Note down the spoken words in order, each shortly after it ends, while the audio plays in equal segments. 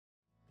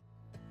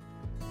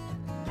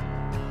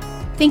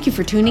Thank you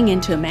for tuning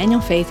in to Emmanuel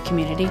Faith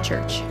Community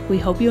Church. We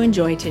hope you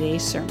enjoy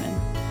today's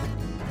sermon.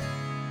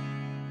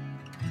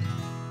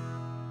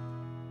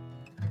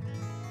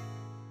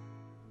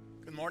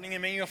 Good morning,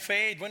 Emmanuel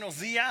Faith. Buenos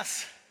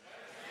días.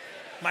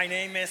 My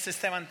name is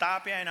Esteban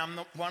Tapia, and I'm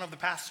one of the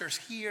pastors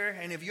here.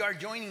 And if you are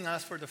joining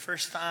us for the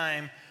first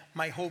time,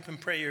 my hope and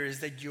prayer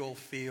is that you'll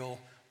feel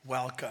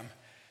welcome.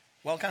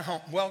 Welcome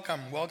home.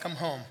 Welcome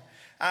home.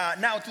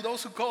 Now, to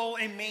those who call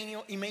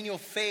Emmanuel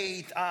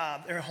Faith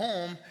their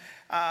home,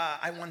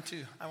 I want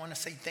to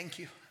say thank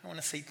you. I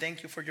want to say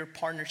thank you for your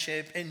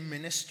partnership in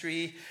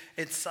ministry.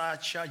 It's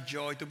such a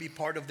joy to be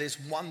part of this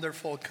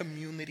wonderful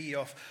community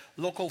of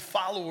local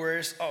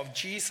followers of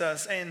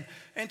Jesus and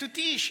to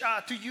teach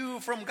to you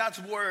from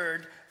God's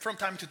Word from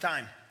time to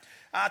time.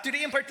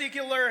 Today in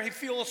particular, it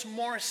feels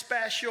more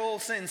special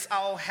since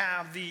I'll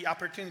have the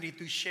opportunity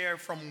to share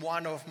from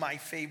one of my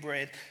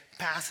favorite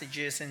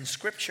passages in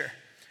Scripture.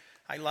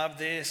 I love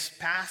this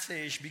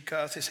passage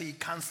because it's a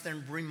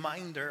constant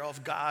reminder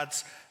of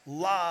God's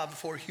love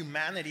for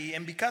humanity,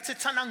 and because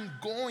it's an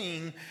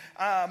ongoing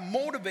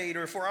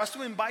motivator for us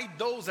to invite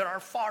those that are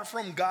far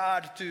from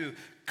God to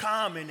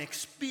come and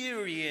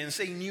experience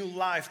a new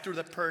life through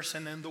the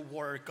person and the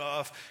work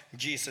of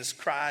Jesus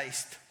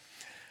Christ.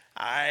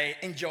 I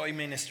enjoy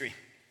ministry.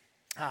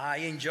 I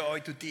enjoy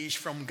to teach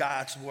from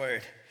God's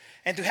Word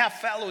and to have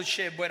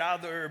fellowship with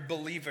other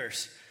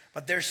believers.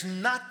 But there's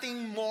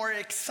nothing more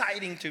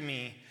exciting to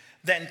me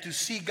than to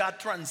see God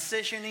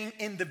transitioning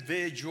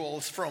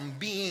individuals from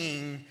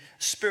being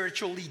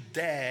spiritually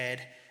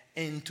dead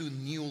into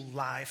new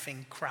life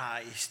in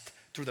Christ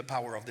through the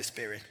power of the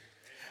Spirit.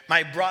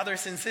 My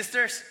brothers and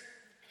sisters,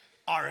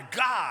 our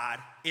God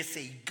is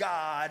a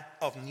God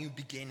of new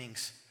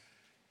beginnings.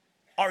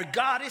 Our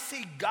God is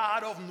a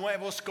God of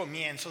nuevos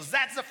comienzos.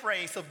 That's the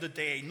phrase of the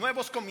day,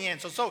 nuevos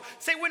comienzos. So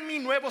say with me,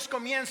 nuevos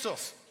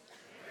comienzos.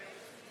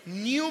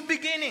 New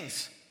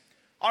beginnings.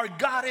 Our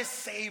God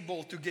is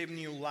able to give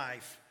new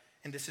life.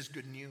 And this is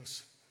good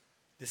news.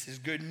 This is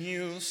good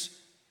news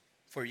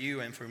for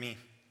you and for me.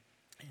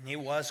 And it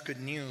was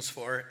good news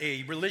for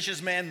a religious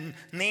man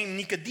named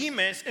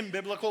Nicodemus in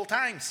biblical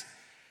times.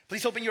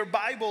 Please open your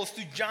Bibles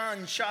to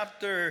John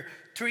chapter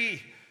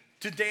 3.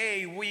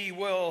 Today we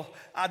will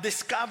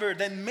discover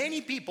that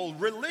many people,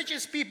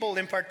 religious people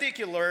in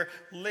particular,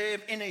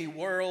 live in a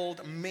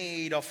world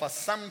made up of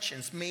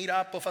assumptions, made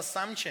up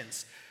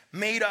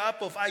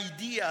of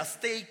ideas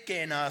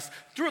taken as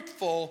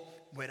truthful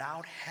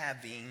without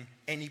having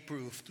any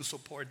proof to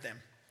support them.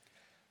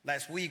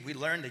 Last week we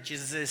learned that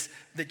Jesus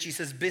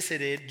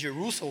visited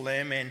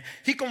Jerusalem, and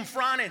he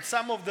confronted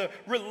some of the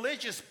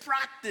religious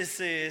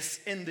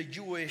practices in the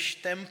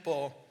Jewish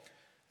temple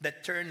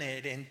that turned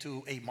it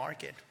into a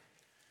market.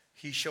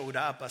 He showed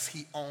up as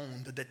he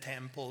owned the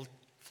temple,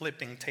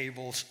 flipping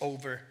tables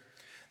over.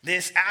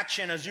 This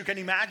action, as you can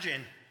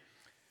imagine,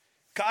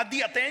 caught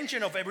the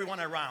attention of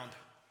everyone around,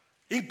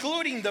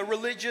 including the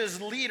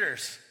religious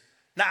leaders.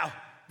 Now,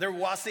 there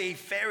was a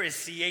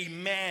Pharisee, a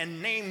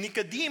man named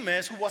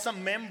Nicodemus, who was a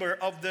member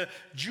of the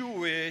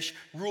Jewish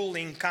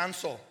ruling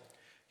council.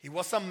 He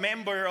was a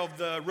member of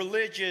the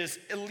religious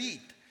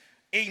elite,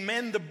 a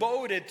man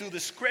devoted to the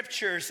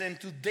scriptures and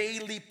to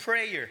daily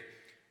prayer,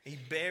 a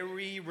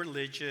very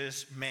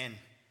religious man.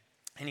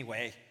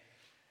 Anyway,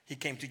 he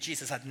came to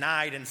Jesus at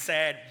night and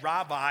said,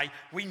 "Rabbi,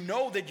 we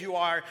know that you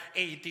are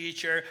a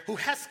teacher who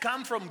has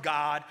come from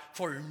God,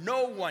 for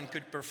no one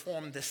could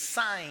perform the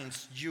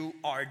signs you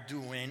are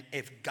doing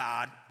if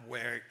God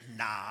were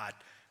not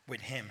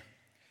with him."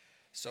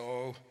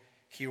 So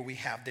here we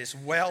have this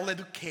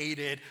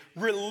well-educated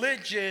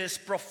religious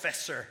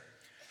professor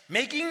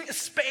making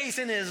space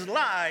in his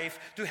life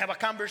to have a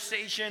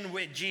conversation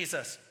with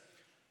Jesus.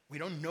 We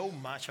don't know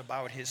much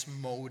about his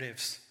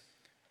motives.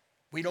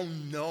 We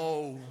don't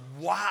know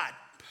what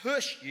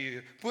pushed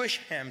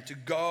him to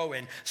go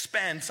and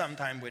spend some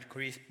time with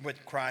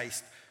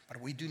Christ. But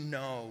we do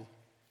know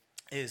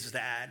is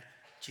that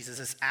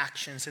Jesus'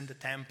 actions in the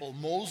temple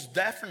most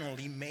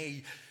definitely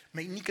made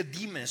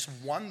Nicodemus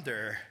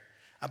wonder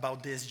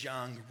about this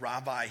young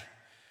rabbi.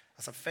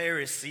 As a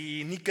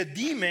Pharisee,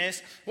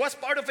 Nicodemus was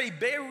part of a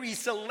very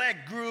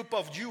select group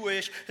of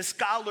Jewish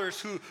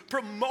scholars who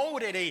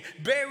promoted a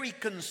very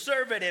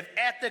conservative,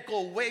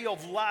 ethical way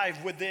of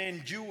life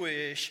within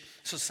Jewish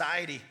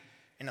society.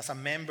 And as a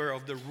member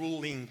of the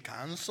ruling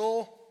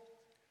council,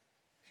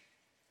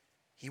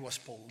 he was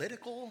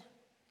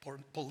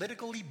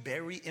politically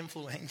very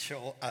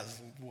influential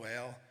as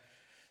well.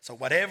 So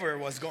whatever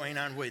was going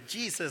on with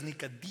Jesus,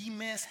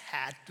 Nicodemus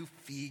had to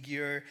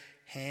figure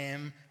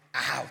him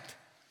out.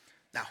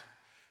 Now,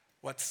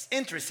 what's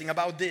interesting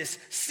about this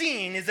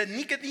scene is that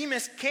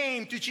Nicodemus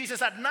came to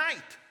Jesus at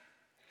night.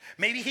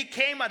 Maybe he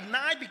came at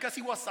night because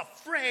he was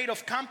afraid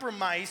of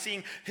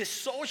compromising his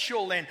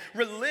social and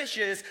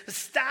religious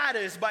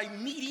status by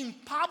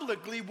meeting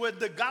publicly with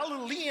the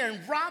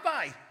Galilean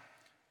rabbi.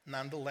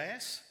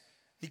 Nonetheless,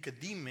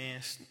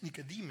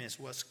 Nicodemus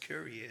was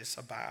curious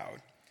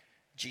about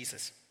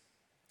Jesus.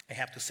 I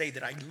have to say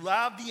that I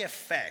love the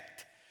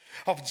effect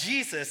of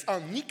Jesus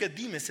on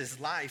Nicodemus'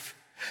 life.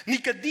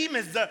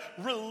 Nicodemus, the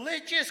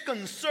religious,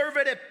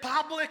 conservative,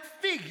 public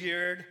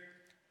figure,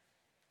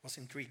 was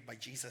intrigued by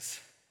Jesus.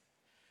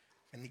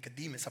 When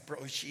Nicodemus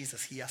approached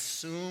Jesus, he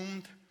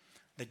assumed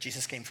that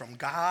Jesus came from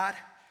God,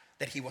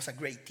 that he was a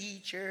great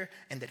teacher,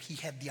 and that he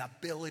had the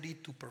ability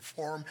to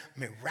perform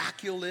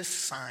miraculous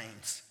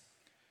signs.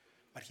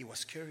 But he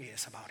was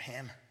curious about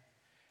him.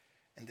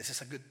 And this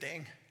is a good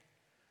thing,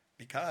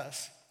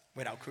 because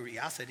without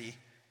curiosity,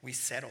 we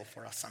settle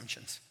for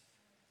assumptions.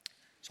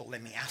 So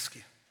let me ask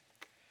you,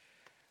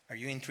 are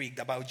you intrigued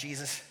about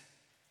Jesus?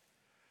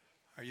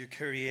 Are you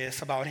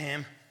curious about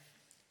him?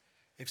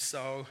 If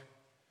so,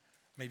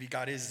 maybe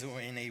God is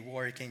doing a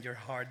work in your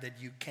heart that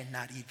you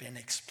cannot even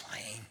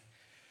explain.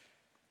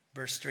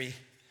 Verse 3,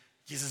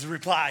 Jesus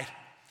replied,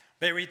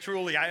 "Very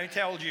truly, I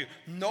tell you,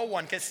 no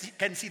one can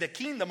see the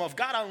kingdom of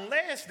God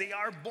unless they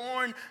are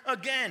born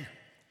again."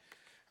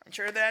 I'm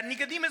sure that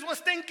Nicodemus was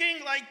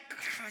thinking, like,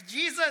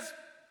 Jesus,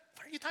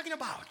 what are you talking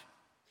about?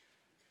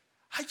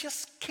 I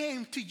just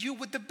came to you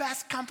with the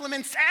best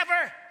compliments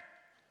ever,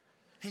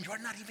 and you're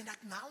not even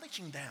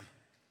acknowledging them.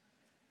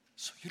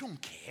 So you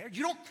don't care?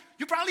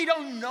 You probably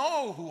don't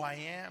know who I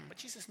am. But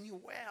Jesus knew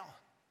well,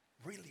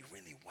 really,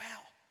 really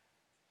well.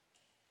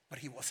 But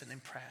he wasn't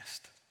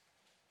impressed.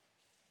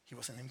 He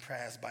wasn't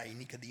impressed by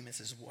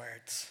Nicodemus'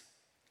 words.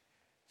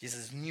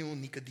 Jesus knew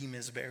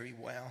Nicodemus very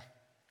well.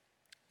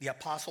 The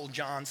Apostle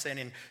John said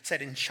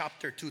in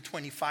chapter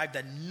 2:25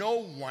 that no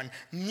one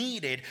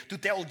needed to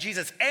tell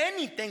Jesus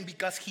anything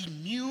because he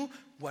knew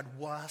what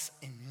was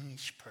in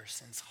each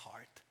person's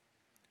heart.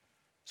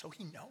 So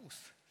he knows.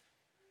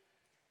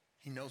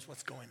 He knows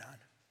what's going on.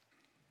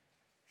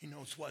 He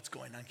knows what's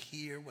going on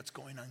here, what's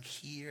going on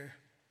here,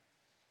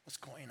 what's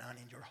going on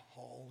in your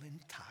whole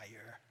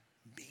entire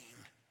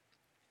being.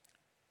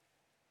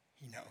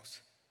 He knows.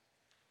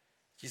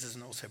 Jesus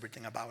knows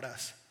everything about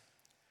us.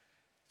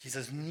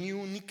 Jesus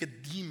knew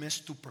Nicodemus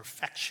to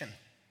perfection.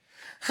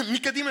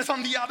 Nicodemus,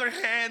 on the other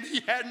hand, he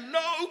had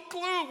no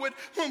clue with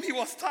whom he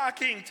was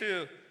talking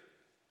to.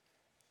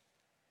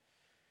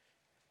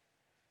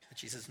 But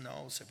Jesus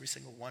knows every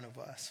single one of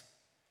us.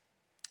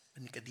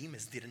 But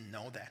Nicodemus didn't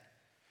know that.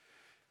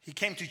 He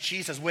came to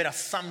Jesus with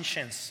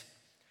assumptions.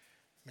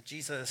 But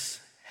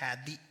Jesus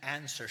had the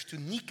answers to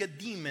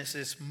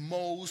Nicodemus'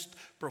 most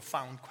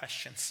profound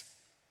questions.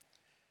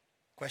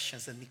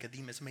 Questions that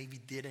Nicodemus maybe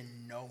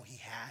didn't know he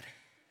had.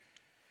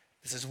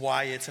 This is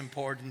why it's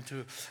important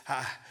to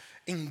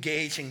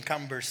engage in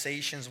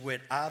conversations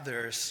with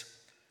others,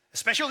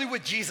 especially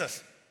with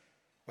Jesus,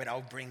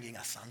 without bringing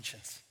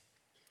assumptions.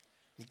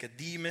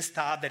 Nicodemus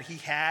thought that he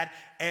had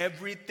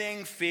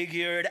everything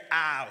figured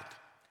out.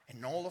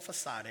 And all of a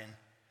sudden,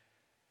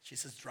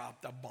 Jesus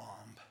dropped a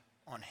bomb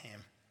on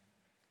him.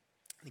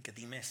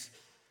 Nicodemus,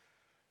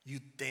 you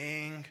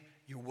think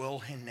you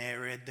will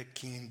inherit the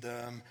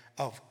kingdom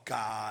of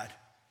God,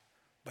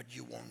 but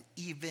you won't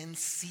even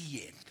see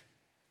it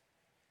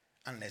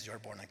unless you're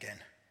born again.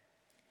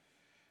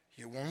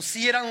 You won't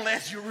see it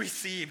unless you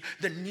receive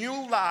the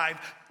new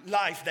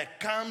life that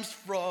comes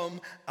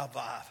from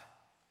above.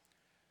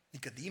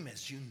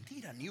 Nicodemus, you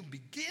need a new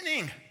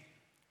beginning.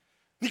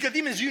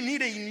 Nicodemus, you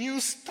need a new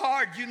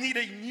start. You need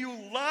a new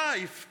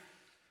life.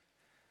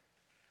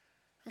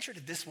 I'm sure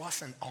that this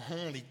wasn't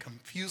only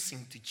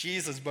confusing to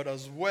Jesus, but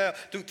as well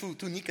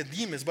to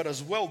Nicodemus, but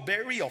as well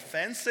very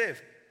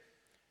offensive.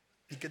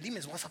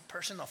 Nicodemus was a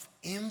person of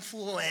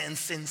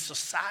influence in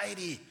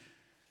society.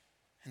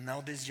 And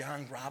now this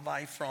young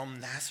rabbi from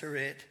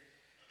Nazareth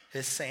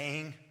is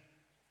saying,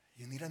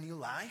 you need a new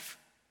life?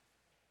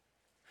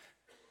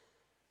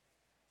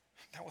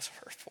 That was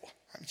hurtful,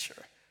 I'm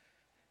sure.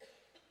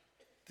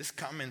 This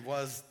comment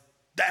was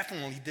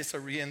definitely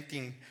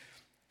disorienting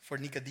for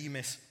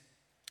Nicodemus.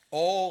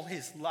 All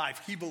his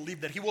life, he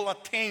believed that he will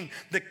attain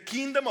the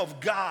kingdom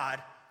of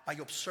God by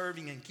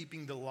observing and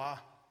keeping the law,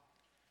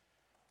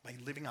 by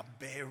living a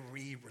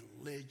very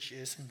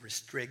religious and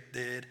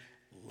restricted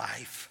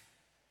life,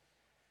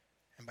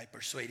 and by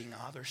persuading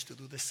others to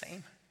do the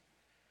same.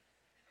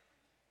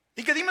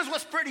 Nicodemus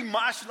was pretty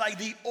much like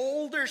the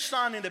older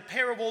son in the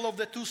parable of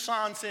the two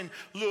sons in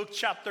Luke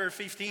chapter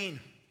 15.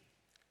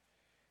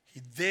 He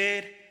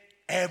did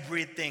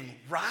everything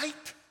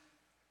right,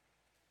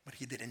 but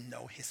he didn't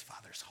know his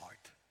father's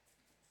heart.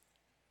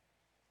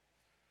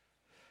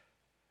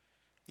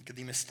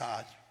 Nicodemus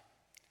thought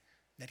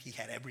that he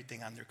had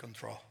everything under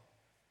control,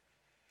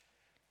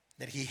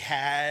 that he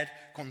had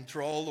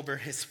control over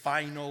his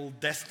final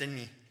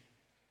destiny.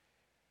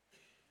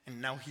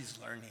 And now he's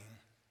learning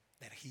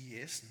that he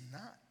is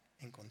not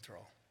in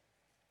control.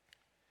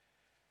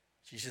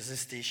 Jesus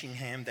is teaching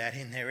him that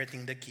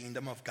inheriting the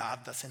kingdom of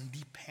God doesn't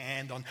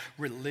depend on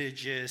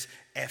religious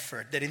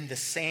effort. That in the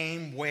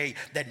same way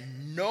that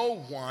no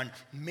one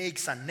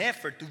makes an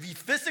effort to be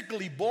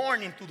physically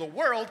born into the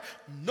world,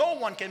 no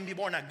one can be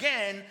born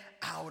again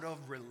out of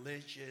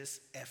religious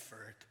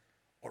effort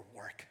or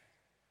work.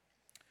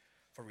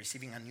 For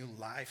receiving a new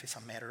life is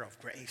a matter of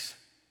grace.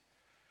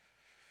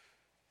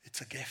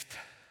 It's a gift.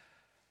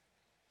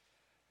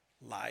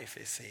 Life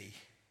is a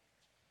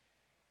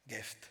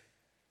gift.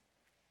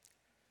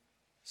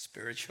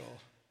 spiritual,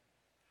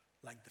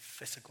 like the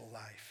physical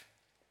life,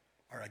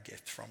 are a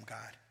gift from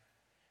God.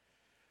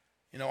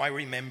 You know, I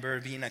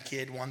remember being a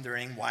kid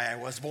wondering why I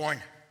was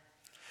born.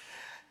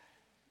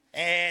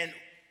 And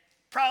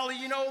probably,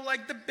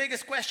 like the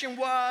biggest question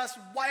was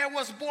why I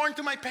was born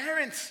to my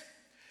parents.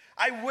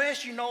 I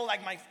wish,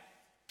 like my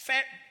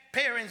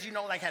parents,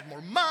 like had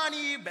more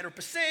money, better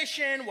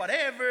position,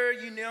 whatever,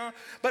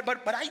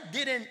 But I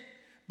didn't,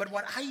 but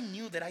what I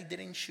knew that I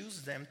didn't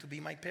choose them to be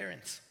my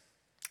parents.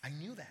 I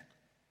knew that.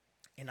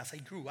 And as I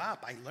grew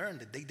up, I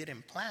learned that they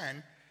didn't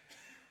plan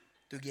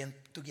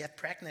to get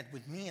pregnant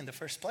with me in the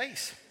first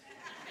place.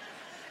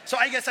 So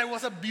I guess I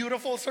was a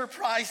beautiful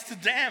surprise to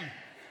them.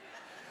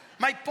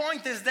 My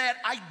point is that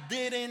I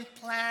didn't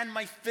plan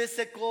my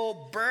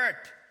physical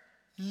birth.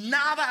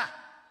 Nada.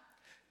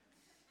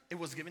 It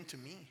was given to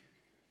me.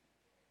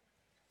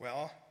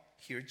 Well,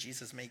 here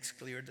Jesus makes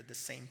clear that the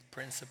same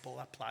principle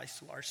applies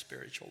to our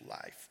spiritual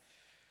life.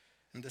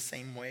 In the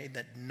same way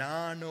that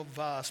none of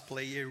us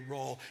play a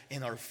role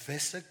in our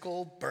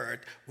physical birth,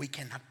 we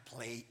cannot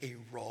play a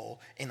role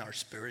in our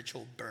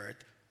spiritual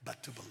birth,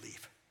 but to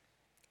believe.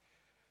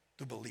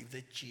 To believe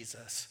that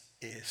Jesus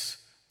is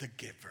the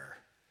giver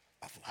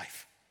of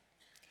life.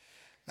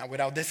 Now,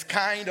 without this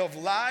kind of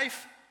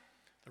life,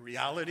 the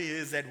reality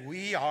is that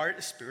we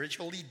are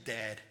spiritually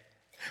dead.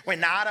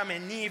 When Adam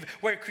and Eve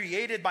were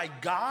created by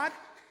God,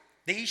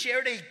 they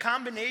shared a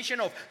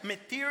combination of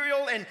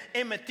material and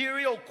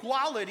immaterial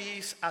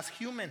qualities as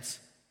humans.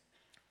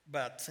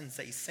 But since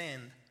they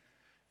sinned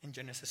in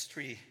Genesis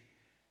 3,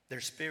 their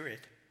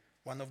spirit,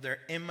 one of their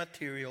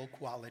immaterial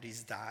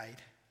qualities,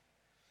 died.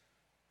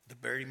 The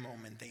very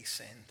moment they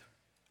sinned,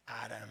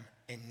 Adam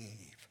and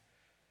Eve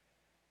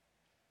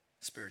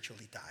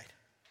spiritually died.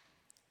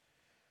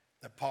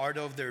 The part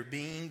of their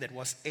being that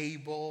was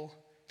able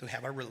to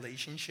have a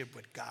relationship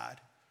with God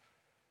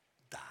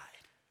died.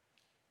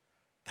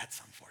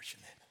 That's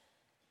unfortunate.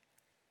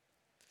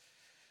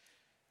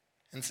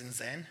 And since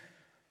then,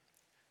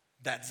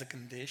 that's the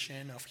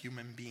condition of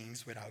human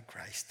beings without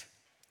Christ.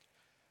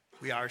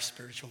 We are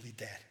spiritually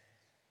dead.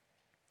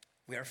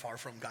 We are far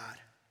from God.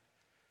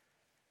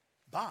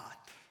 But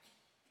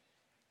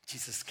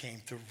Jesus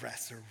came to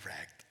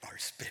resurrect our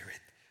spirit.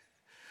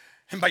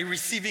 And by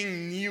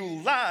receiving new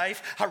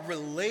life, our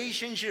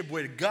relationship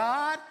with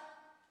God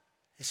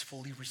is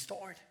fully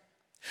restored.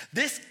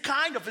 This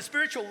kind of a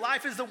spiritual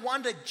life is the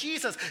one that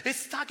Jesus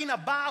is talking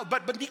about,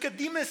 but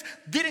Nicodemus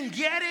didn't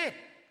get it.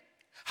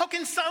 How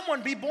can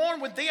someone be born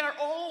when they are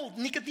old?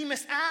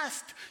 Nicodemus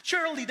asked.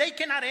 Surely they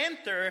cannot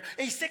enter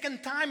a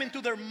second time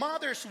into their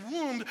mother's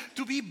womb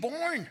to be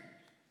born.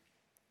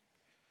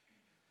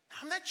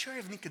 I'm not sure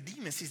if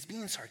Nicodemus is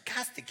being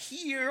sarcastic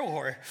here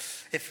or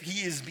if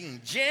he is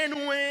being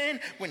genuine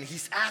when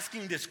he's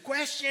asking this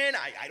question.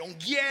 I don't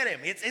get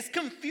him. It's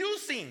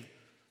confusing.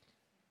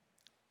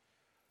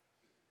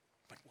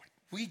 But what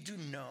we do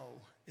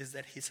know is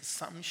that his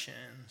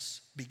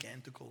assumptions began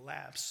to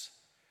collapse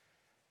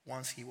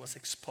once he was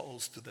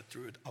exposed to the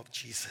truth of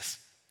Jesus.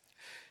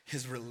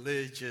 His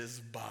religious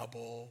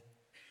bubble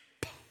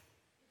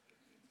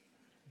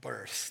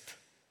burst.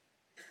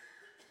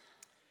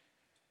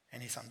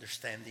 And his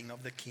understanding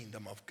of the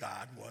kingdom of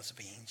God was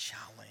being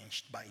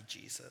challenged by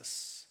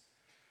Jesus.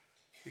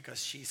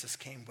 Because Jesus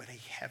came with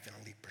a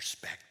heavenly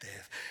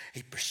perspective,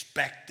 a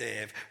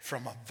perspective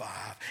from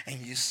above. And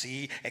you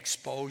see,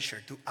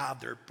 exposure to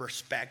other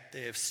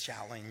perspectives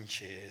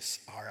challenges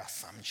our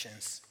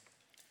assumptions.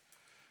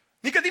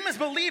 Nicodemus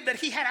believed that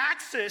he had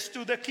access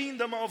to the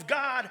kingdom of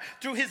God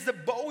through his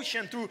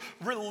devotion, through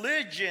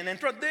religion and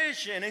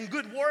tradition and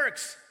good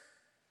works.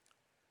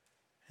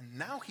 And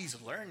now he's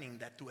learning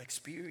that to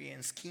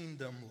experience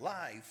kingdom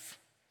life,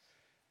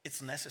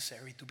 it's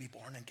necessary to be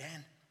born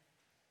again.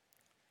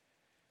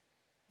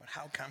 But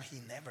how come he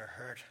never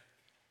heard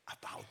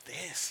about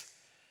this?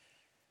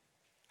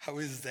 How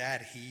is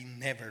that he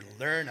never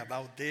learned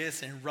about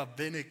this in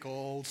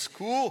rabbinical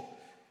school?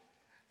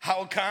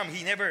 How come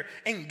he never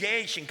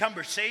engaged in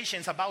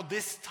conversations about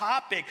this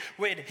topic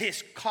with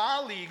his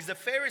colleagues, the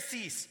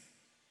Pharisees?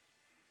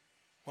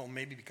 Well,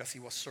 maybe because he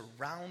was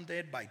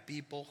surrounded by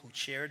people who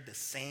shared the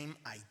same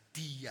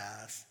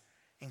ideas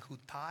and who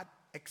thought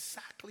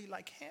exactly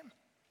like him.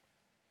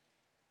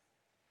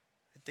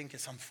 I think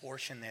it's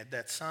unfortunate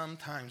that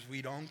sometimes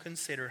we don't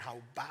consider how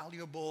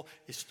valuable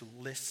it is to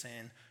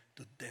listen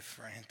to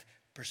different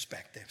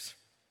perspectives.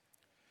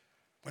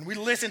 When we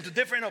listen to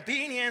different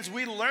opinions,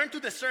 we learn to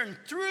discern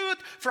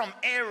truth from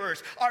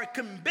errors. Our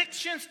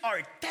convictions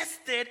are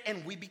tested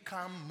and we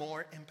become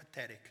more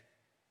empathetic.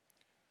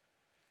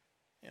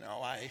 You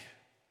know, I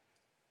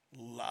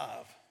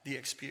love the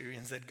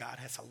experience that God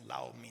has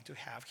allowed me to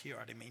have here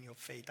at Emmanuel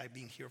Faith. I've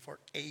been here for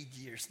 8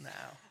 years now.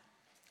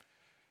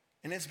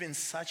 And it's been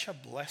such a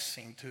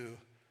blessing to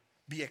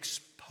be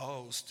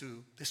exposed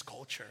to this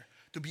culture,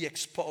 to be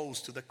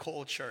exposed to the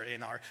culture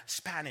in our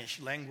Spanish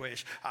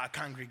language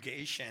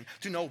congregation,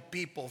 to know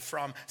people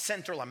from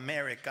Central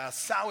America,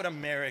 South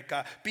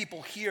America,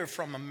 people here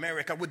from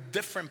America with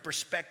different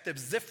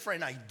perspectives,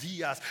 different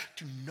ideas,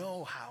 to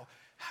know how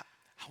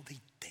they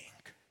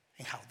think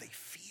and how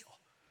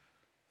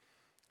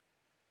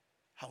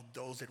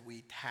those that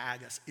we tag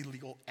as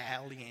illegal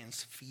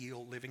aliens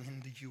feel living in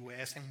the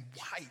U.S. and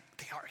why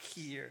they are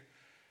here.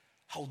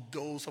 How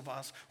those of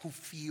us who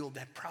feel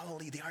that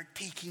probably they are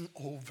taking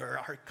over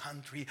our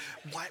country,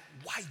 why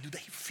do they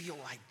feel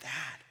like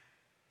that?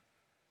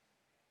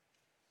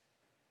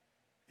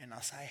 And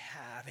as I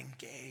have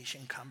engaged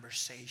in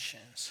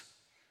conversations,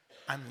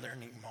 I'm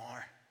learning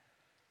more.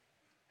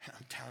 And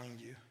I'm telling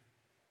you,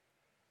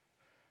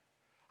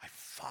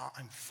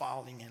 I'm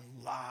falling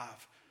in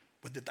love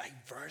with the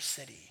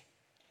diversity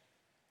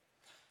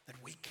that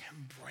we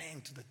can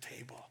bring to the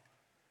table.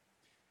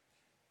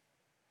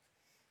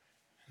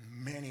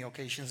 On many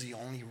occasions, the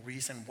only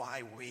reason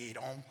why we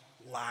don't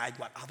like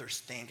what others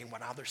think and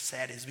what others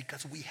said is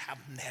because we have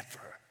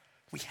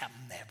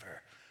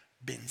never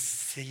been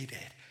seated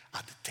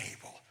at the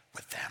table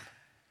with them.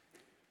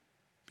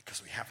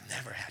 Because we have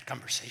never had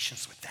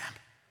conversations with them.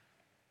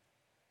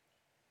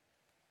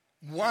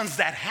 Once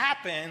that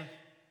happens,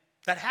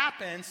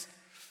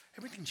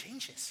 everything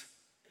changes.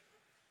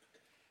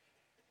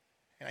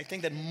 And I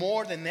think that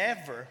more than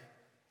ever,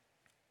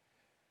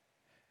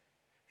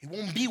 it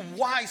won't be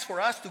wise for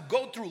us to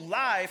go through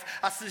life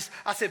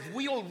as if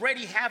we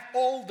already have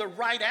all the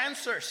right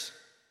answers.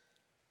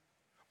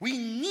 We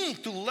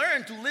need to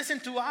learn to listen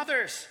to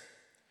others.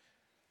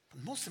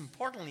 But most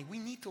importantly, we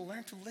need to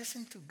learn to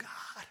listen to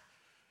God.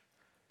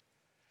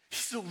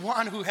 He's the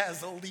one who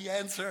has all the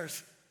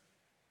answers.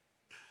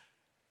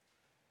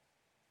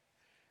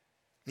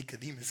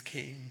 Nicodemus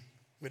came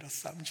with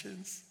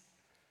assumptions,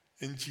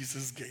 and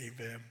Jesus gave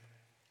him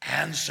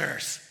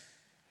answers.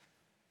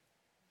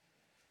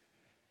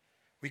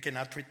 We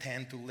cannot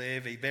pretend to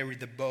live a very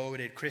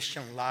devoted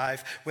Christian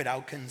life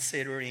without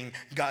considering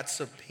God's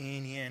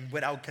opinion,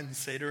 without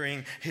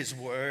considering His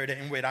word,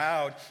 and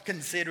without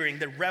considering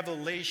the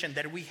revelation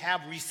that we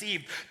have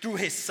received through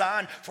His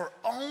Son. For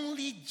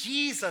only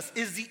Jesus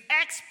is the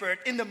expert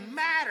in the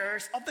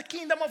matters of the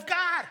kingdom of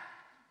God.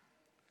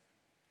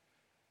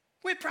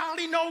 We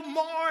probably know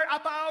more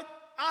about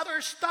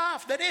other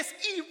stuff that is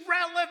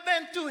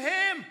irrelevant to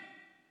Him.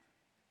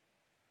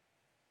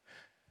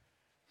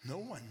 No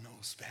one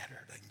knows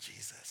better than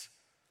Jesus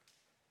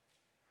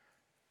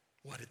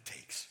what it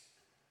takes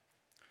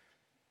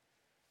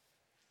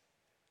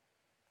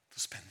to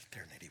spend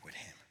eternity with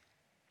Him.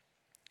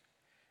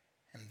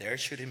 And there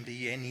shouldn't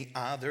be any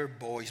other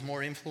voice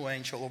more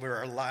influential over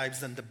our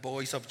lives than the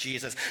voice of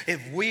Jesus.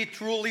 If we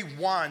truly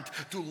want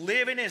to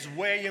live in His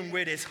way and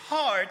with His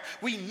heart,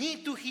 we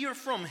need to hear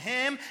from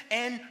Him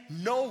and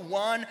no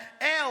one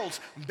else.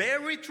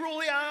 Very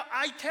truly,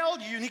 I tell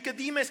you,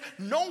 Nicodemus,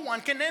 no one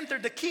can enter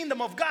the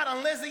kingdom of God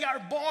unless they are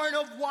born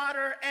of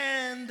water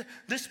and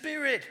the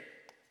Spirit.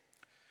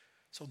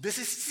 So this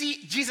is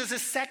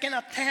Jesus' second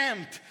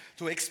attempt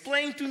to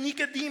explain to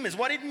Nicodemus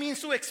what it means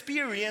to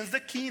experience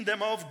the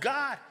kingdom of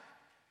God.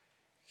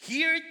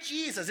 Here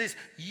Jesus is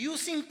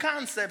using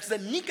concepts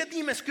that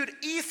Nicodemus could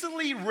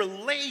easily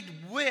relate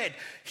with.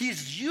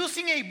 He's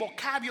using a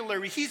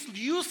vocabulary. He's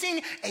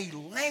using a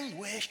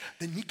language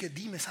that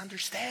Nicodemus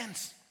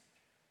understands.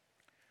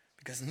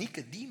 Because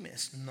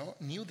Nicodemus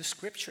knew the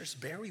scriptures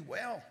very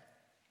well.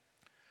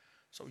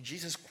 So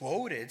Jesus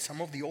quoted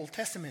some of the Old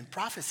Testament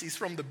prophecies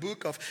from the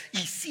book of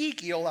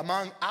Ezekiel,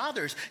 among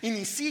others. In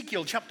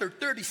Ezekiel chapter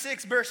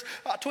 36, verse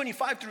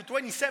 25 through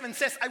 27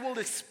 says, I will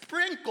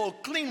sprinkle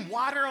clean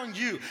water on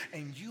you,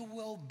 and you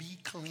will be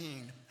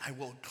clean. I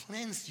will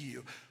cleanse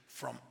you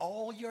from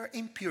all your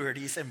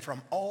impurities and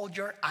from all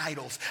your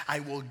idols. I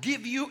will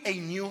give you a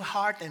new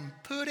heart and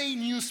put a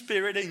new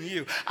spirit in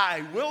you.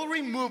 I will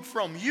remove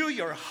from you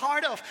your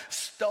heart of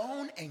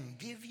stone and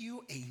give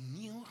you a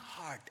new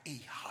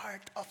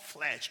heart of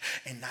flesh.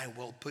 And I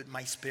will put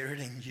my spirit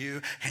in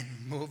you and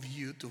move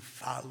you to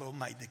follow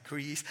my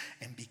decrees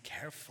and be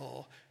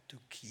careful to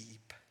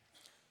keep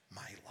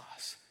my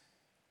laws.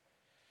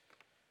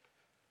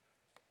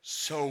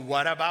 So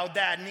what about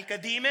that,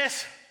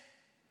 Nicodemus?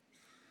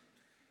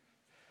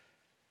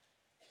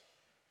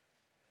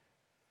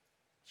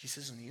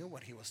 Jesus knew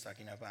what he was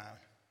talking about.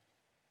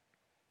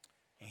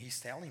 And he's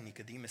telling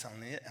Nicodemus,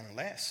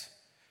 unless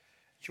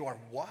you are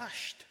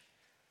washed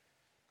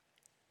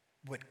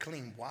with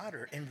clean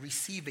water and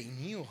receive a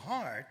new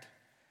heart,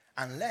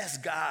 unless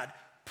God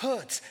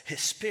puts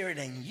His Spirit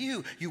in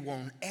you, you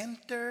won't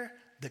enter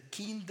the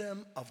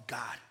kingdom of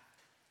God.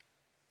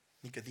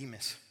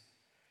 Nicodemus,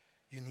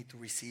 you need to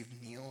receive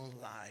new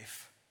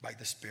life by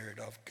the Spirit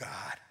of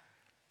God.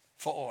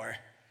 For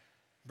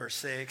verse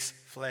 6,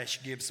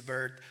 flesh gives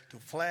birth to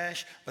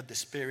flesh, but the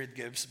Spirit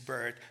gives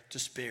birth to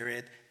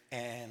spirit.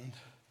 And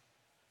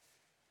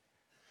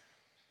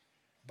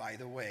by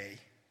the way,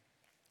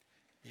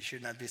 you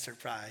should not be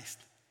surprised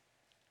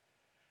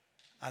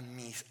at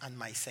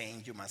my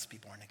saying you must be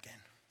born again.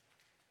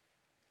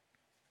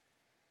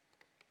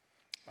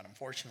 But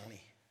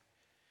unfortunately,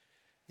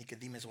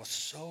 Nicodemus was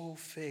so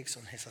fixed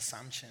on his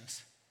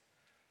assumptions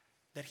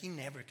that he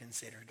never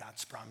considered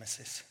God's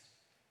promises.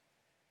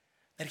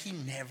 That he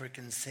never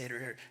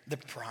considered the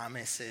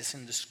promises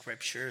in the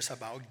scriptures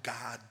about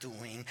God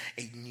doing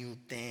a new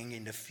thing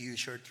in the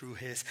future through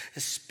his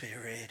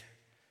Spirit.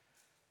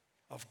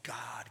 of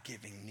God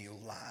giving new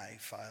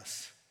life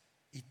as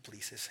it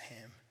pleases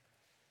him.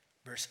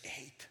 Verse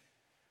 8,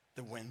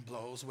 the wind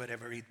blows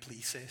wherever it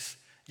pleases.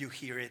 You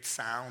hear its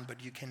sound,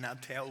 but you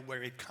cannot tell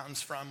where it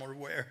comes from or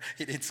where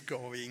it is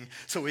going.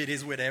 So it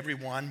is with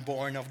everyone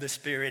born of the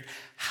Spirit.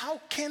 How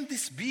can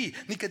this be?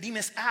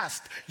 Nicodemus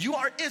asked. You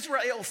are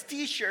Israel's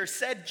teacher,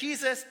 said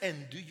Jesus,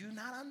 and do you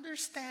not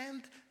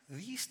understand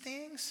these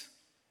things?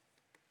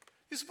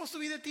 You're supposed to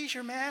be the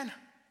teacher, man.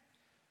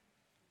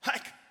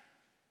 Like,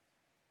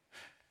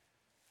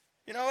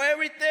 you know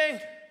everything.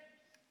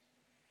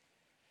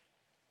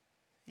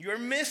 You're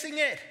missing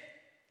it.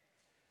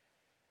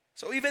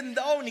 So even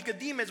though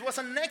Nicodemus was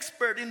an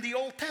expert in the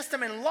Old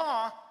Testament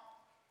law,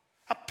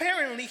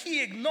 apparently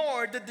he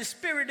ignored that the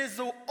Spirit is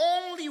the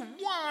only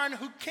one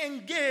who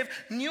can give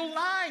new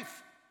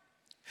life.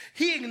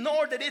 He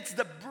ignored that it's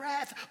the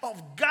breath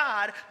of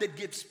God that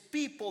gives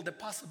people the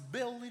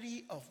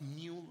possibility of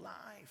new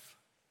life.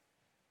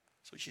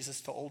 So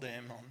Jesus told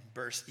him on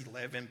verse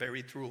 11,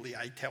 very truly,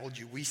 I tell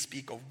you, we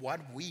speak of what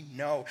we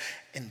know.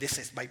 And this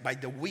is by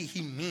the we,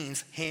 he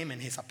means him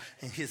and his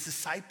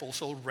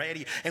disciples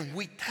already. And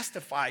we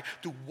testify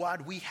to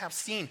what we have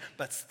seen.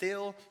 But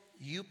still,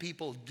 you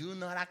people do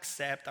not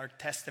accept our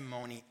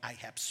testimony. I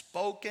have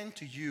spoken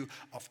to you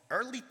of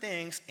earthly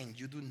things, and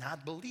you do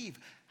not believe.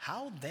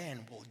 How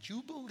then will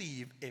you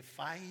believe if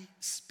I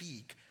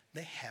speak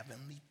the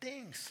heavenly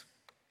things?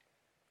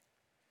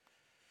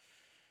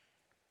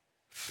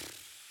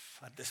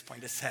 At this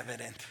point, it's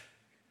evident.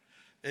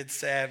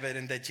 It's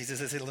evident that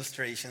Jesus'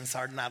 illustrations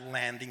are not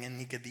landing in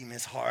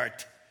Nicodemus'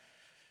 heart.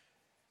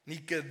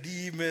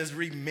 Nicodemus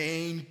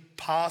remained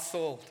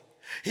puzzled.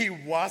 He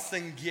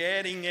wasn't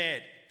getting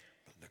it.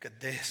 But look at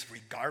this.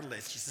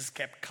 Regardless, Jesus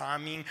kept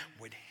coming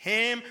with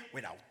him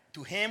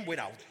to him with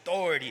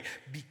authority,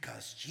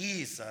 because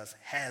Jesus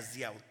has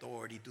the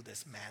authority to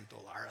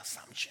dismantle our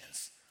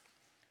assumptions.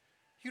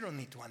 You don't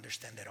need to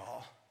understand it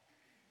all.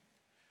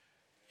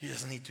 You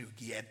just need to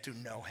get to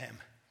know him.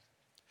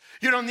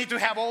 You don't need to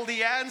have all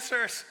the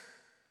answers.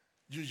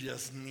 You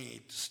just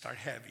need to start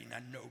having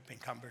an open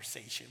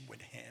conversation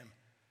with him.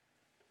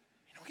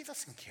 You know, he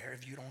doesn't care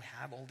if you don't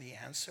have all the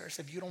answers,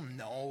 if you don't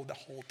know the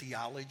whole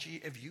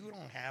theology, if you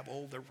don't have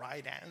all the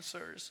right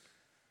answers.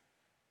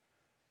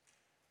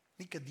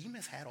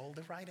 Nicodemus had all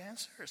the right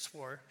answers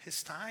for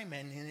his time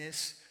and in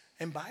his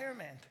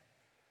environment,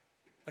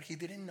 but he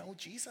didn't know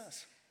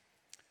Jesus.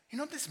 You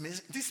know, this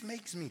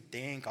makes me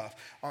think of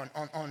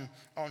on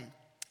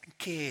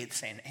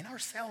kids and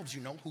ourselves,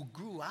 you know, who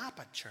grew up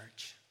at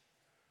church.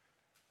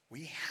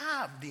 We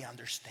have the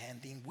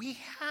understanding. We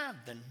have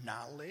the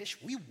knowledge.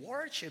 We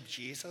worship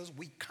Jesus.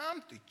 We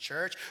come to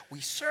church.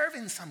 We serve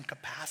in some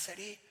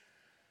capacity.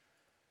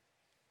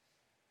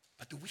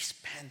 But do we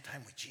spend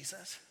time with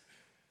Jesus?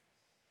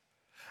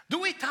 Do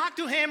we talk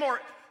to him, or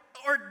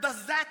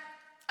does that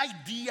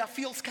idea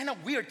feels kind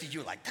of weird to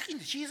you? Like, talking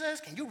to Jesus,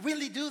 can you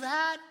really do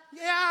that?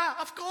 Yeah,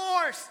 of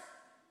course.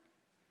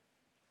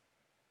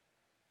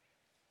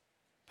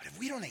 But if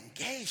we don't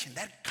engage in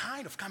that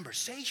kind of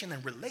conversation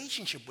and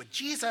relationship with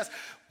Jesus,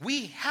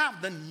 we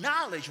have the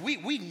knowledge,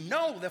 we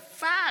know the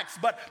facts,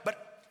 but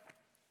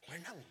we're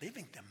not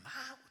living them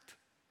out.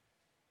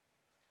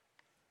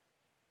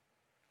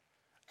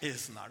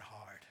 It's not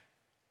hard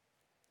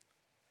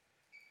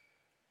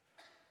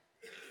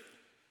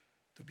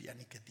to be a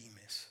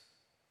Nicodemus.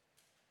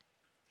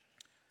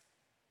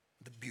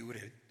 The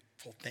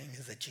beautiful thing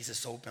is that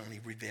Jesus openly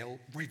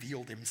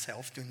revealed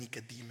himself to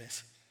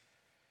Nicodemus.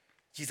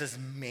 Jesus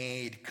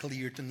made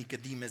clear to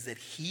Nicodemus that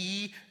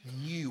he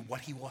knew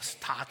what he was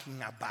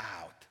talking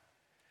about,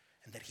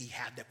 and that he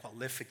had the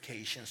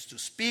qualifications to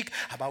speak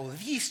about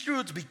these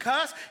truths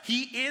because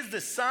he is the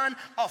Son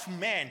of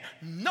Man.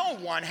 No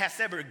one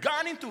has ever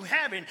gone into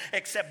heaven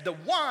except the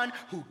one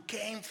who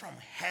came from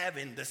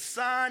heaven, the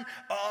Son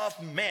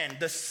of Man,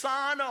 the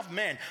Son of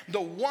Man, the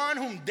one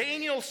whom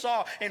Daniel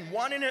saw in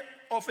one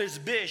of his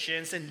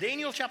visions in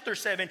Daniel chapter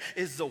 7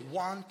 is the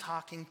one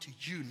talking to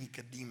you,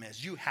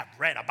 Nicodemus. You have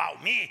read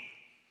about me.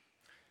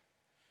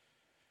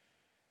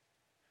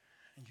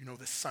 And you know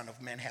the Son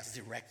of Man has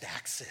direct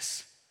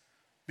access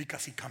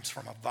because he comes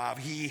from above.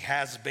 He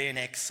has been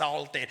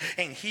exalted,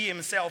 and he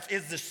himself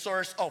is the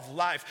source of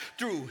life.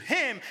 Through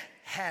him,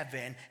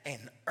 heaven and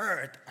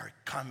earth are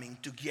coming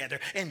together,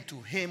 and to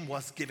him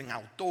was given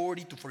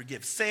authority to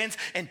forgive sins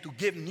and to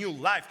give new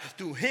life.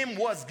 To him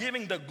was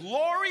given the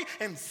glory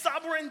and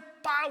sovereign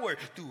power.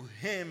 To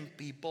him,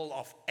 people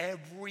of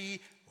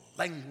every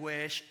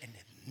language and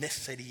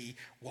ethnicity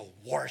will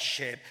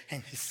worship,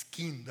 and his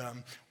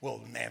kingdom will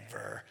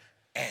never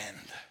end.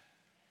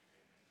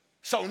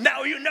 So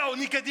now you know,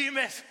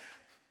 Nicodemus.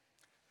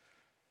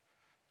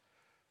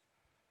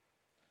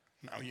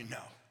 Now you know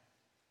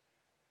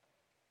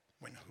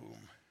with whom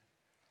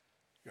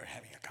you're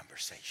having a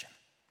conversation.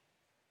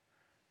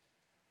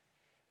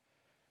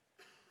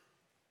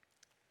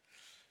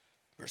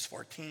 Verse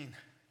 14,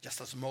 Just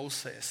as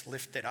Moses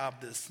lifted up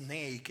the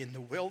snake in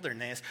the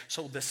wilderness,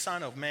 so the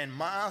Son of Man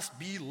must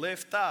be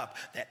lifted up,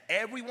 that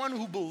everyone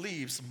who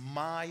believes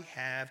might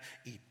have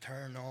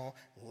eternal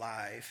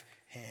life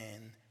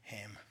in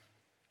him.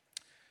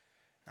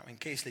 Now, in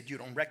case that you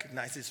don't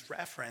recognize this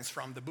reference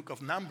from the book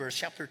of Numbers,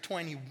 chapter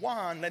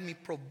 21, let me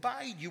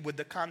provide you with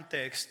the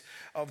context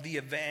of the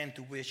event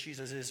to which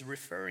Jesus is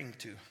referring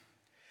to.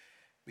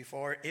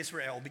 Before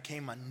Israel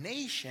became a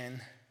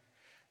nation,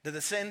 the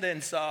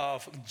descendants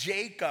of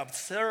Jacob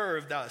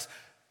served as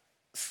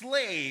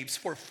slaves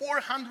for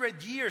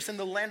 400 years in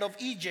the land of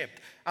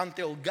Egypt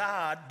until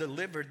God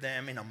delivered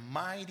them in a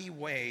mighty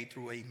way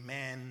through a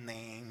man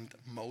named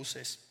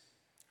Moses.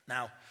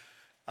 Now,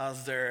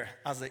 as the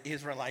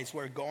Israelites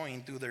were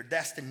going to their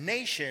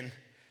destination,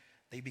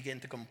 they began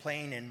to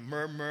complain and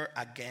murmur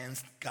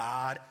against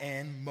God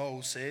and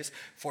Moses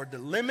for the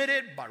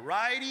limited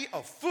variety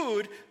of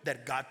food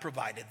that God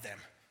provided them.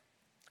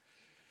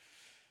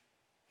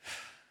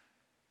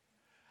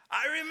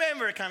 I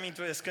remember coming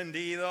to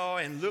Escondido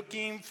and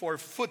looking for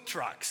food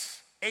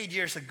trucks 8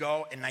 years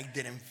ago, and I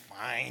didn't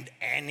find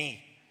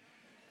any.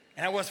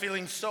 And I was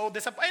feeling so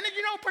disappointed.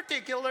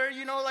 Particular,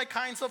 like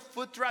kinds of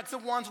food trucks, the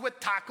ones with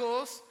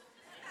tacos.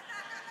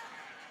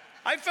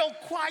 I felt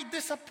quite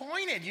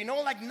disappointed,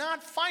 like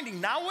not finding.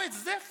 Now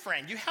it's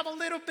different. You have a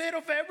little bit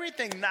of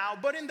everything now.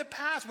 But in the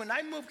past, when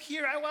I moved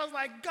here, I was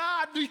like,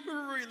 God, do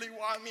you really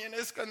want me in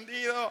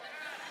Escondido?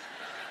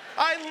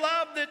 I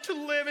loved it to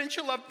live in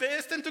Chula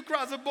Vista and to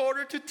cross the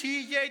border to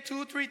TJ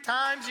 2-3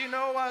 times,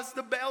 as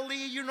the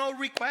belly,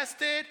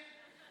 requested.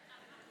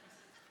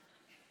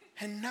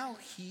 And now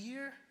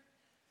here?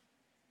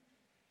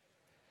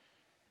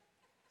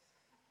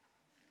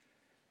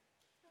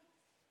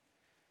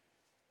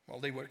 Well,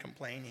 they were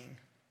complaining.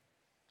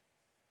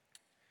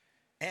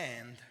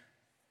 And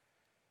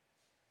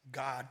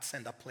God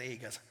sent a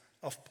plague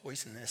of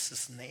poisonous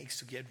snakes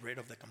to get rid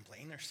of the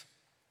complainers.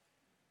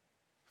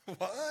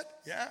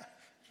 What? Yeah.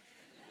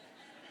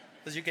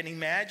 As you can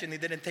imagine,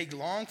 it didn't take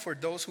long for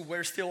those who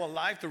were still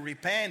alive to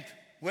repent,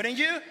 wouldn't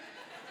you?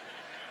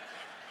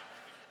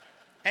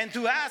 And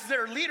to ask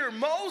their leader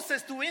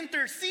Moses to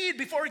intercede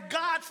before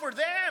God for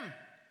them.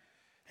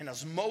 And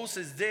as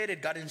Moses did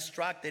it, God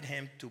instructed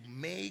him to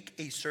make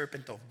a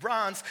serpent of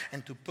bronze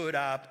and to put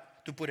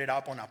it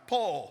up on a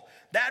pole.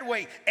 That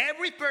way,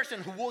 every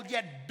person who will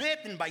get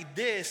bitten by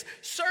these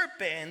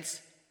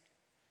serpents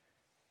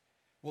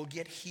will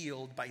get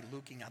healed by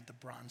looking at the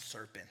bronze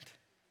serpent.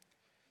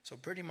 So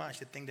pretty much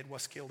the thing that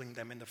was killing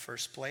them in the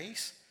first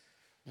place,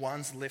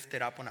 once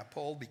lifted up on a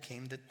pole,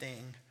 became the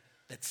thing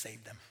that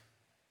saved them.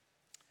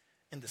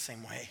 In the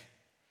same way,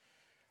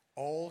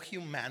 all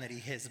humanity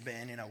has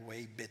been in a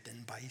way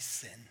bitten by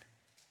sin.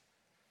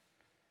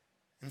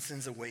 And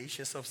since the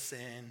wages of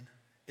sin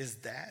is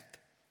death,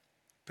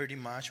 pretty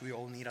much we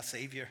all need a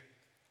Savior.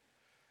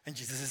 And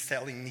Jesus is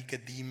telling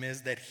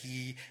Nicodemus that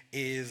he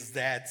is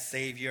that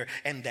Savior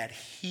and that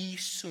he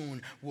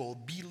soon will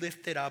be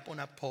lifted up on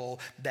a pole,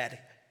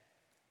 that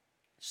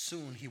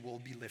soon he will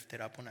be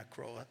lifted up on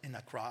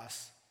a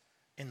cross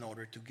in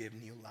order to give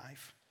new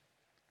life.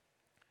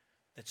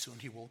 That soon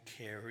he will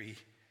carry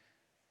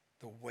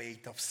the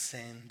weight of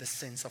sin, the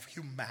sins of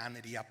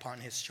humanity upon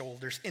his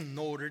shoulders in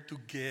order to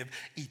give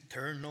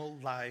eternal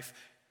life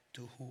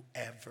to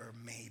whoever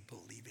may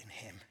believe in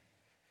him.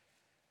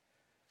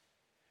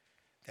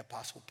 The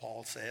Apostle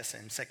Paul says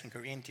in 2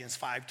 Corinthians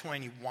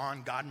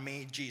 5:21, God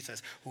made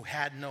Jesus, who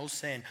had no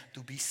sin,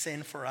 to be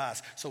sin for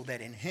us, so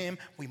that in him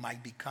we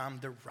might become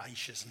the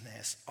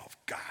righteousness of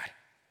God.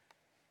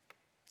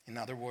 In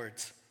other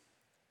words,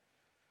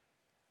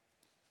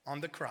 on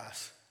the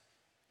cross,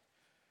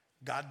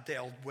 God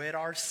dealt with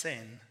our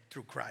sin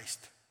through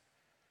Christ.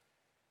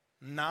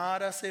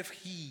 Not as if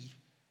he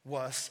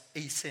was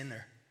a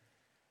sinner,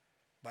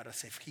 but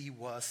as if he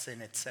was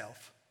sin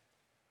itself,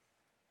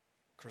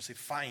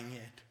 crucifying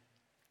it.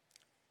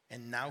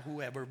 And now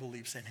whoever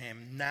believes in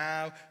him,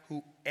 now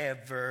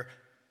whoever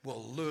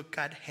will look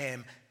at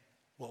him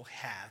will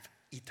have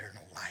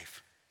eternal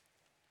life.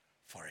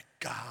 For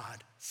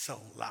God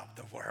so loved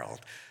the world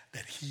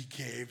that he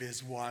gave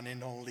his one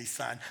and only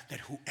Son,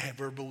 that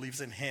whoever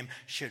believes in him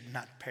should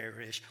not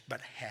perish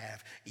but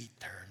have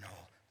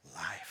eternal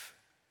life.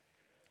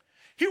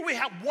 Here we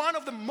have one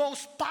of the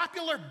most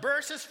popular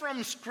verses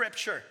from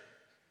Scripture.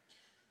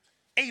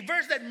 A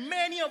verse that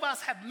many of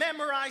us have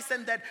memorized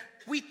and that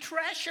we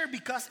treasure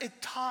because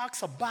it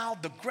talks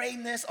about the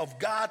greatness of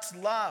God's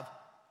love.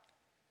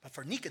 But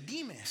for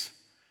Nicodemus,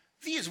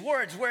 these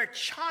words were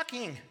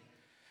shocking.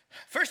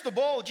 First of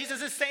all,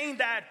 Jesus is saying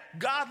that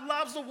God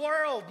loves the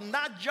world,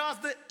 not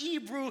just the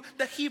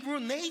Hebrew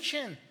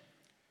nation.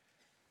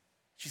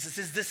 Jesus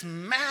is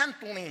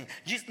dismantling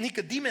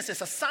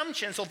Nicodemus'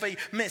 assumptions of a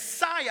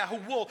Messiah who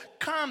will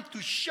come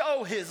to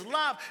show his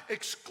love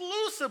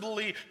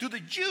exclusively to the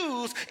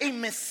Jews, a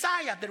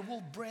Messiah that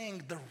will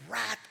bring the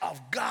wrath of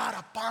God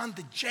upon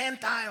the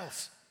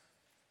Gentiles.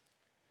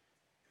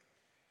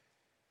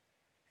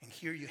 And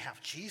here you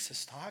have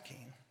Jesus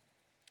talking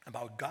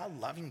about God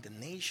loving the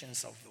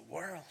nations of the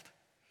world.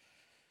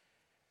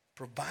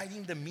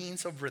 providing the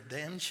means of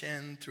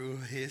redemption through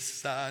his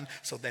Son,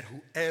 so that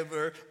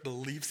whoever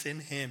believes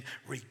in him,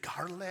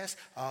 regardless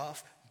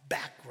of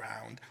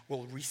background,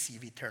 will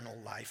receive eternal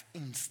life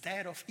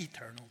instead of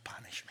eternal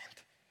punishment.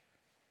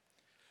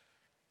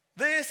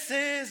 This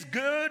is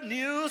good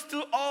news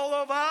to all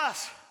of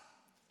us.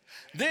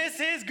 This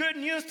is good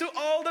news to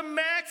all the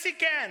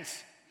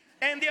Mexicans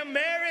and the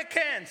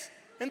Americans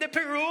and the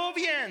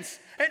Peruvians.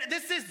 And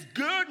this is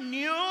good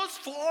news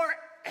for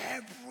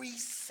every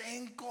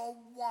single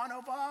one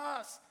of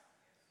us.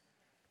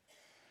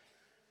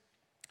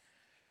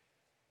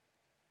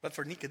 But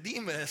for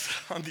Nicodemus,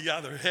 on the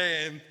other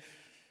hand,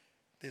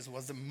 this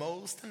was the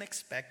most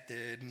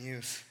unexpected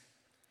news.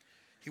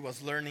 He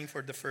was learning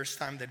for the first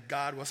time that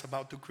God was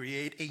about to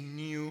create a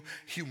new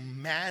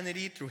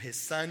humanity through his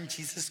Son,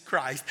 Jesus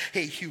Christ.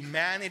 A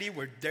humanity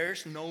where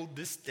there's no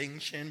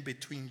distinction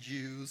between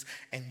Jews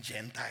and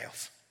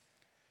Gentiles.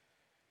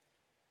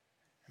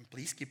 And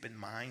please keep in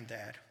mind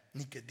that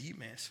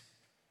Nicodemus,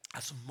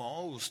 as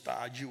most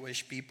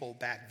Jewish people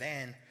back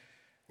then,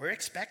 were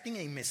expecting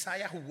a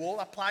Messiah who will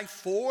apply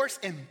force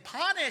and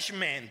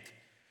punishment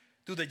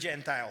to the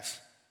Gentiles.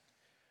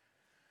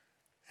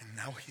 And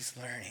now he's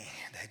learning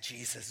that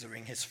Jesus,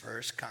 during his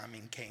first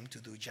coming, came to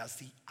do just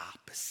the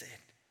opposite.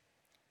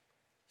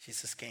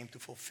 Jesus came to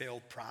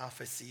fulfill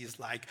prophecies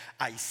like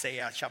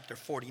Isaiah chapter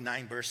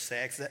 49 verse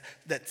 6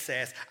 that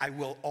says, I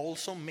will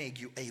also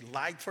make you a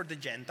light for the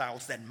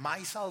Gentiles, that my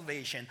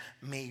salvation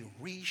may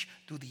reach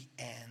to the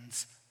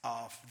ends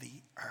of the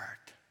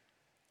earth.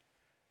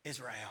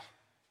 Israel,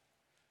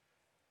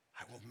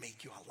 I will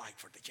make you a light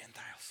for the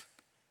Gentiles.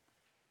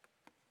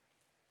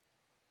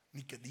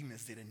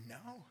 Nicodemus didn't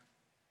know.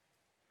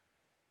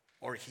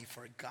 Or he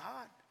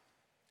forgot.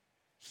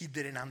 He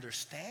didn't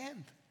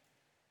understand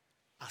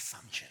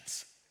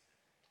assumptions.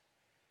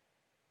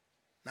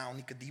 Now,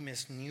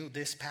 Nicodemus knew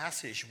this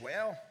passage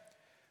well,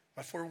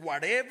 but for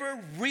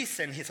whatever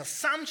reason, his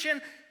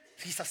assumptions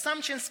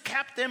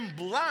kept him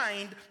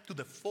blind to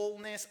the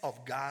fullness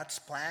of God's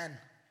plan.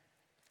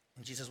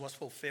 And Jesus was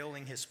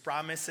fulfilling his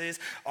promises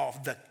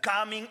of the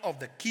coming of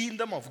the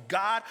kingdom of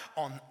God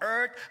on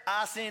earth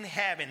as in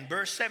heaven.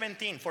 Verse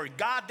 17, for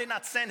God did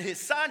not send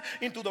his Son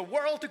into the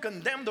world to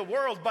condemn the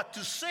world, but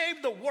to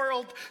save the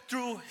world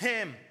through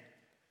him.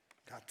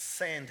 God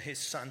sent his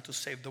Son to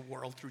save the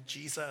world through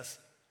Jesus.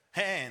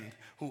 And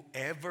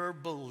whoever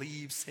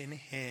believes in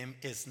him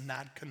is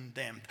not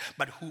condemned.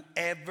 But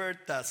whoever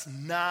does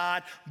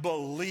not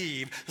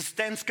believe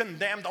stands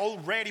condemned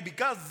already,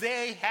 because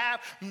they have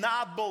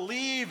not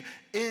believed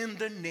in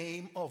the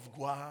name of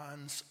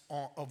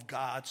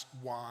God's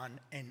one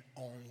and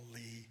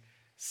only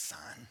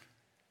Son.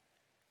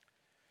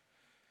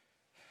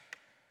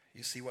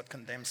 You see, what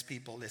condemns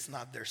people is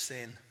not their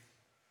sin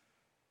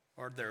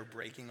or their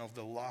breaking of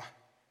the law.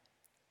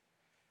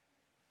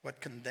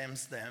 What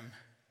condemns them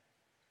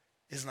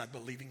is not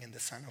believing in the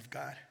Son of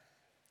God.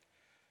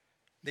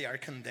 They are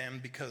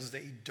condemned because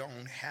they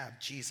don't have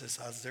Jesus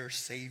as their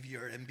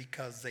Savior, and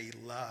because they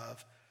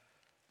love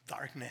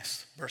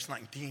darkness. Verse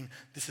 19,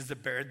 this is the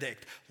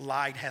verdict.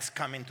 Light has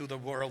come into the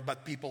world,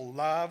 but people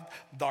loved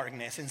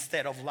darkness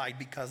instead of light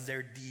because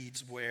their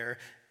deeds were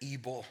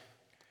evil.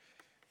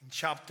 In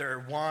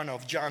chapter 1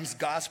 of John's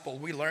Gospel,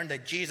 we learn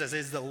that Jesus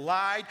is the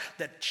light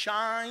that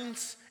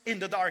shines in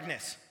the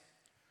darkness.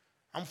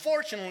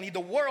 Unfortunately, the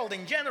world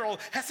in general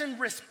hasn't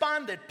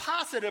responded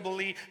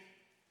positively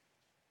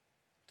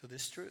to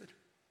this truth.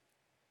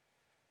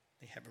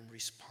 They haven't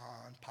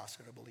responded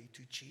positively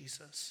to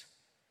Jesus.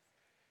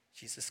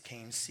 Jesus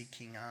came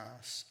seeking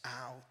us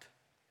out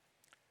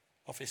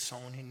of his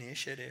own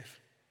initiative.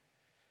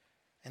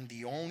 And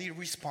the only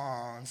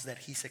response that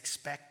he's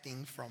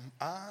expecting from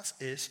us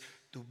is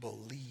to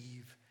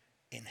believe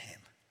in him,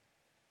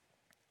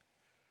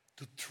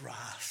 to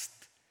trust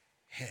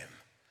him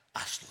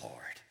as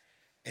Lord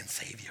and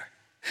Savior.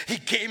 He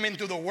came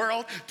into the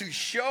world to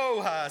show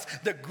us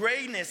the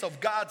greatness of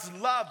God's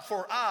love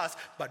for us,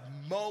 but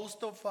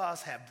most of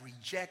us have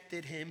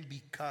rejected him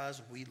because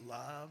we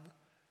love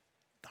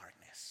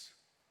darkness.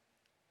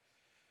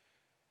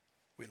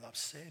 We love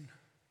sin.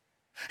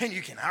 And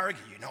you can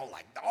argue,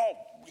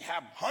 we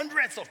have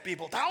hundreds of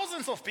people,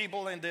 thousands of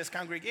people in this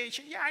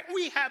congregation. Yeah,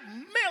 we have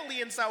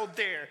millions out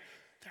there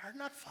that are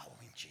not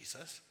following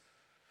Jesus.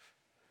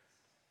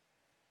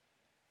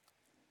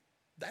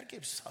 That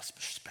gives us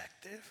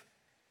perspective.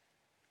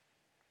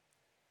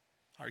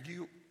 Are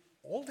you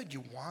all that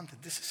you want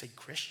that this is a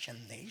Christian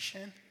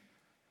nation?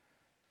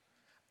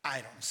 I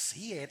don't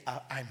see it.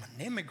 I'm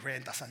an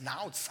immigrant, as an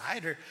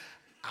outsider.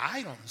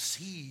 I don't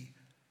see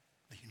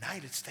the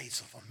United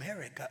States of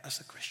America as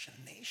a Christian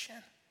nation.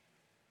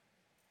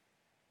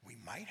 We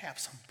might have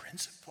some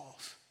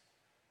principles.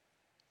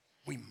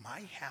 We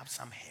might have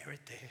some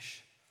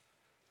heritage.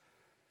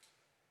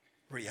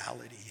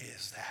 Reality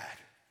is that,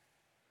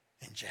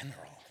 in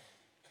general,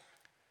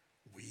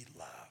 we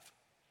love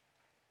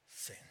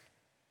sin.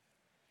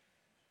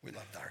 We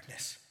love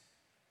darkness.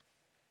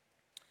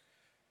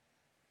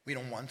 We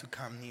don't want to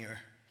come near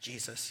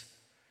Jesus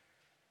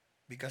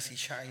because he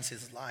shines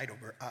his light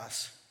over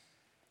us.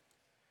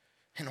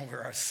 and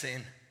over our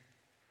sin.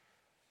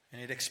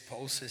 And it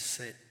exposes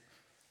it.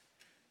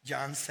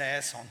 John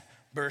says on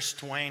verse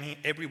 20,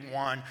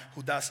 everyone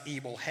who does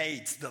evil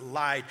hates the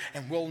light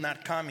and will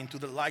not come into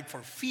the light for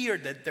fear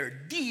that their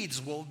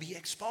deeds will be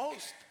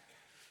exposed.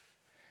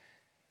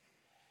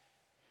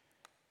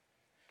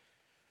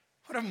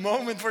 What a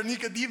moment for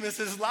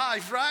Nicodemus'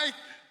 life, right?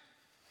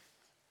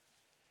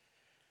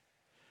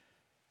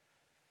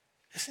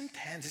 It's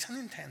intense. It's an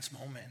intense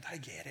moment. I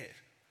get it.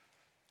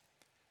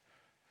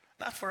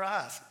 Not for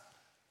us,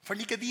 for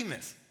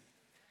Nicodemus.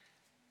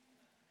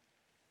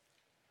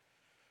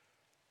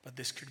 But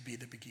this could be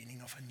the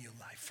beginning of a new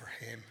life for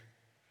him.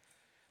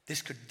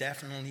 This could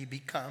definitely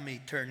become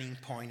a turning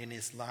point in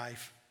his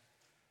life.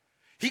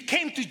 He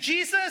came to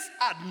Jesus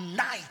at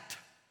night,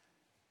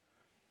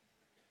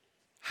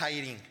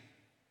 hiding,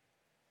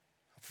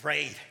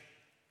 afraid.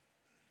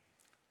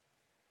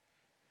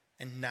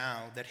 And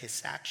now that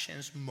his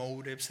actions,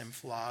 motives, and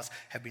flaws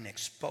have been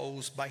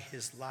exposed by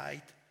his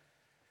light,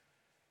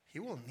 he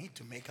will need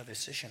to make a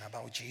decision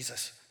about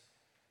Jesus.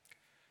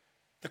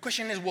 The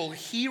question is, will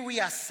he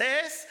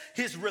reassess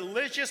his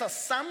religious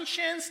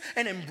assumptions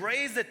and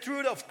embrace the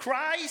truth of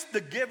Christ,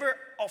 the giver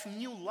of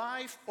new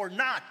life, or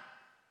not?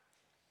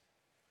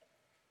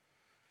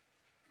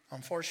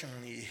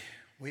 Unfortunately,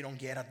 we don't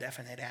get a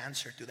definite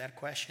answer to that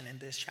question in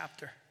this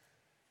chapter.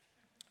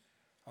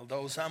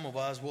 Although some of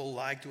us will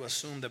like to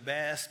assume the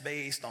best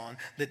based on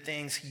the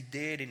things he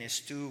did in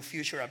his 2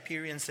 future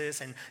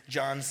appearances in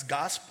John's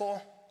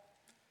gospel.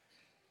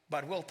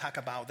 But we'll talk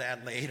about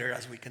that later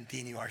as we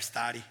continue our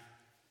study.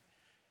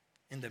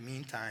 In the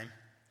meantime,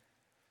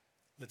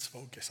 let's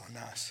focus on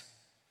us.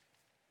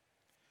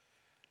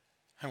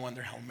 I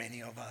wonder how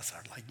many of us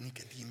are like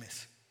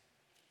Nicodemus,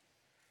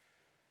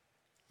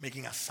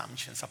 making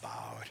assumptions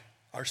about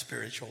our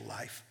spiritual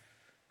life.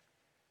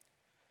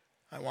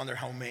 I wonder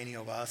how many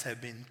of us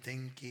have been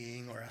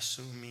thinking or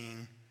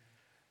assuming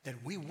that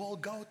we will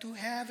go to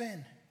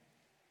heaven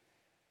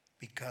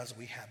because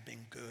we have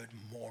been good,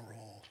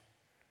 moral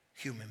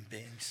human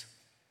beings.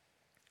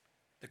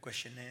 The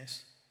question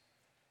is,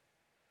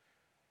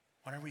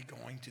 what are we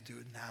going to do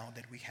now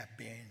that we have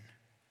been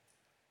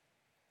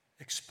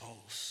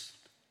exposed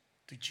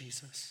to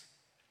Jesus?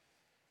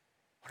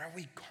 What are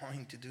we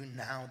going to do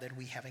now that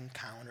we have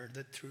encountered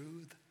the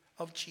truth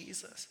of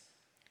Jesus?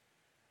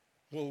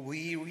 Will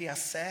we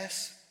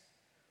reassess?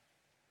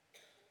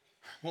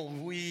 Will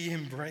we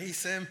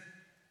embrace him?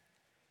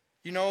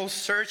 You know,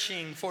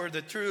 searching for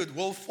the truth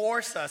will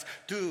force us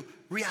to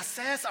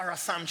reassess our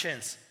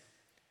assumptions.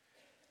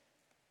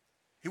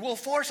 It will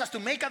force us to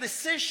make a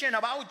decision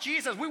about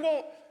Jesus. We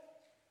will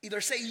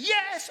either say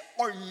yes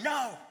or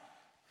no.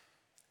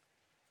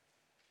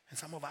 And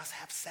some of us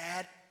have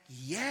said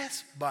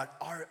yes, but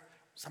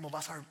some of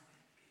us are,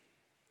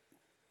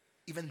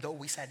 even though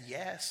we said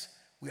yes,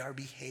 we are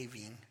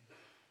behaving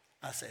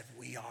as if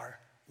we are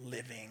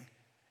living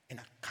in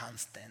a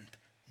constant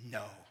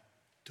no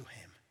to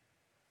him.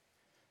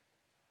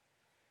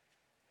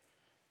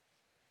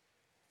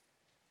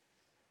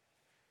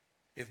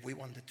 If we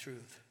want the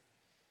truth,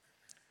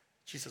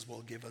 Jesus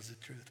will give us the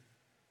truth.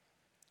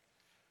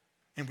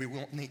 And we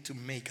won't need to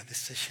make a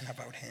decision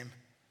about him.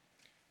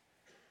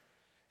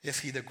 Is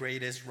he the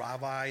greatest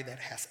rabbi that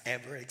has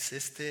ever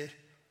existed?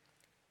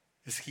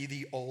 Is he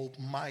the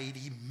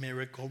almighty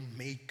miracle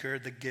maker,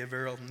 the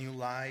giver of new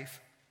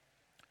life?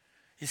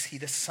 Is he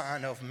the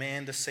Son of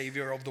Man, the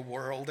Savior of the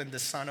world, and the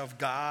Son of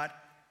God?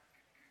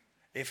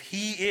 If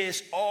he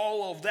is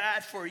all of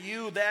that for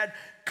you, then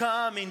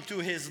come into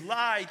his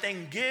light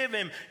and give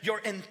him your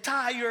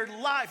entire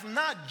life,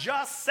 not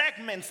just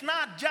segments,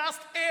 not just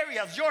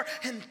areas, your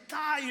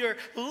entire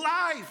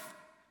life.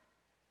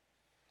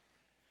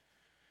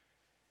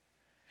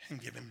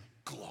 And give him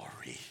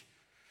glory.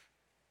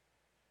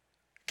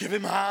 Give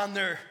him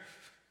honor.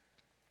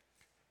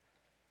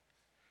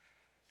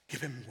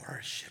 Give him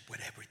worship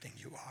with everything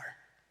you are.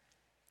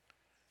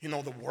 You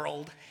know, the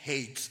world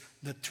hates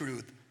the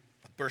truth.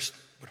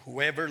 But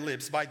whoever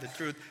lives by the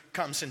truth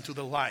comes into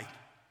the light.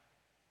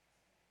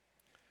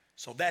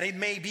 So that it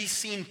may be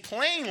seen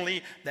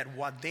plainly that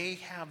what they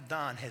have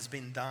done has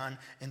been done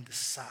in the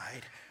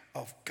sight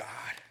of God.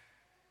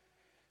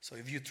 So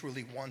if you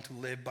truly want to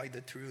live by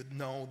the truth,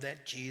 know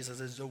that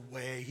Jesus is the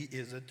way, he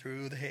is the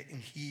truth,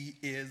 and he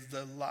is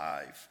the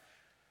life.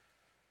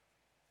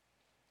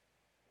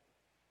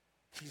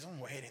 Please don't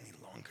wait any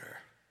longer.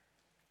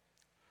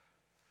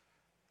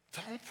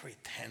 Don't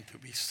pretend to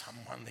be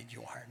someone that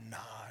you are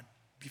not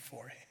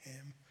before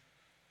him.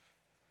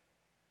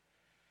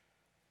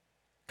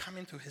 Come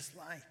into his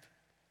light.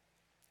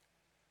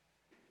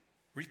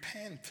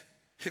 Repent.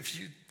 If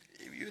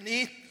you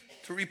need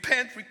to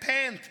repent,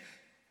 repent.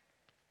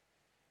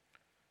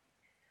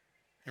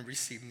 And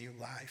receive new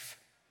life.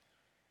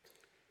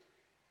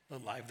 The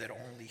life that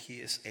only he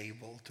is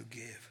able to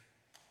give.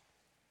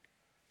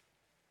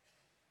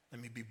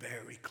 Let me be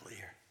very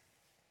clear.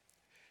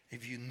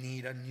 If you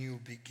need a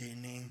new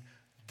beginning,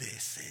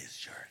 this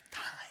is your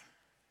time.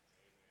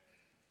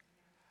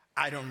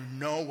 I don't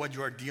know what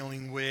you're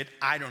dealing with.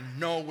 I don't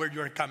know where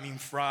you're coming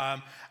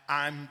from.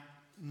 I'm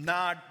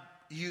not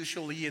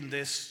usually in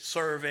this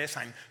service.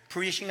 I'm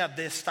preaching at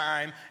this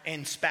time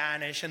in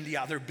Spanish in the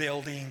other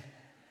building.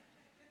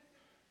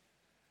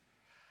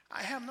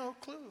 I have no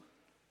clue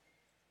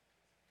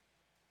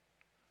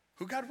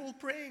who God will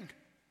bring.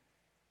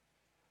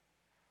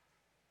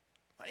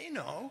 But you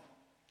know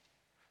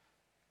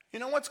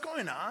what's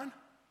going on?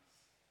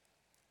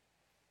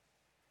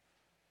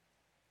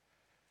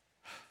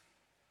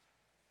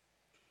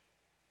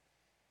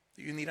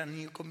 Do you need a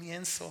new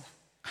comienzo?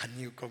 A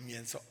new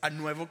comienzo. A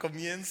nuevo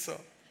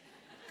comienzo.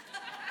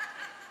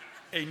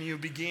 A new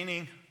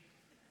beginning.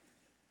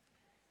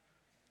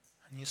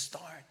 A new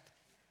start.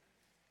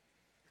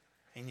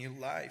 A new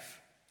life.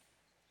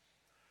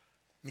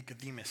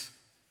 Nicodemus.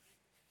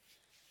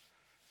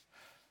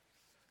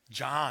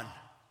 John.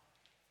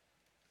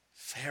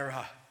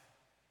 Sarah.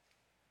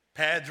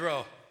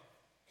 Pedro.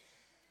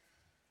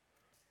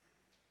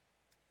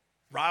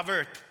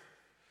 Robert.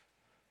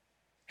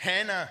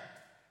 Hannah.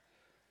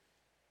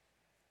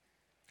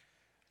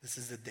 This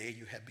is the day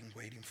you have been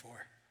waiting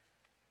for.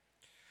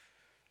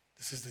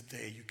 This is the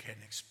day you can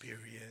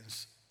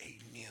experience a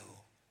new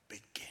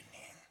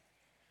beginning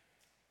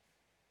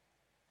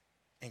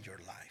in your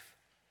life.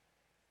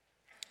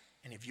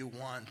 And if you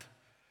want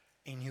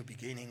a new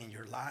beginning in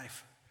your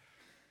life,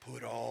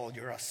 put all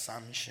your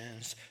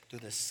assumptions to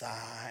the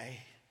side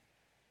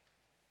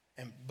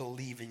and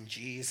believe in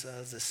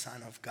Jesus, the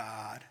Son of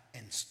God,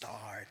 and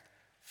start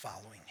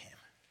following him.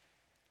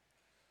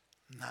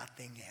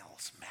 Nothing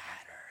else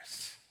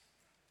matters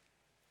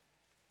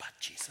but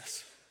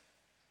Jesus.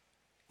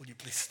 Will you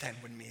please stand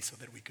with me so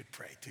that we could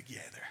pray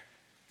together?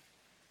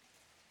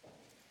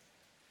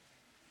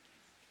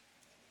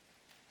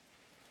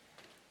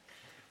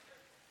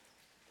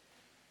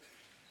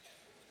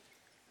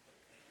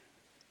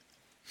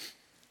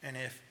 And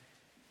if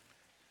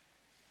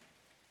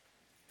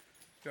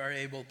you are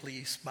able,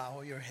 please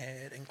bow your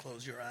head and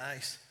close your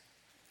eyes.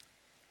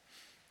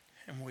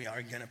 And we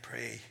are going to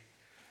pray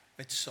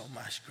with so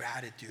much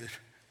gratitude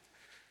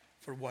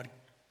for what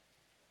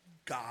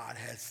God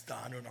has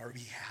done on our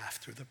behalf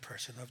through the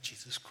person of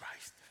Jesus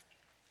Christ.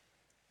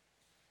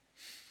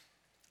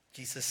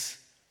 Jesus,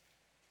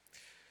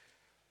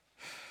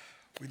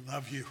 we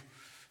love you.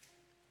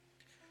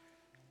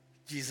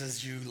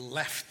 Jesus, you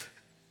left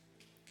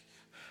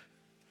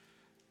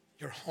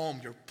your home,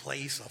 your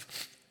place of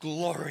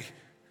glory,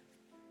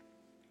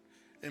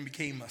 and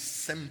became a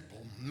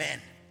simple man.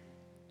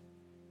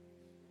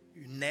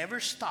 You never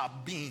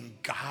stopped being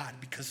God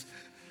because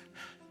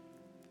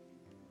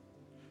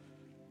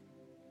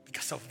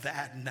of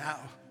that. Now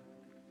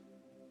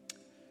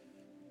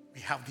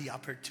we have the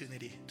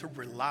opportunity to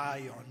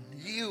rely on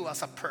you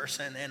as a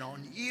person and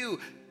on you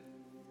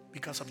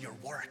because of your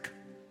work.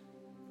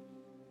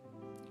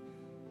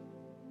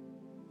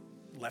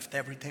 Left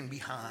everything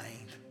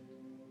behind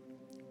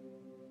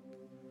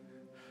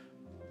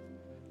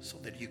so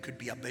that you could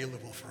be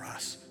available for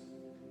us.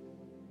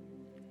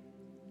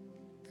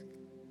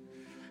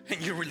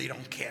 And you really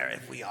don't care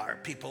if we are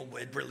people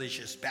with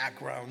religious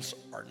backgrounds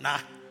or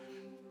not.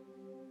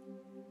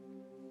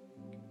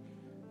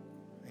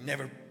 I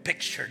never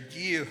pictured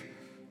you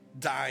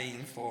dying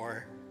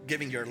for,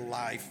 giving your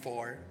life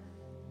for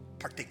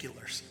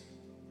particulars.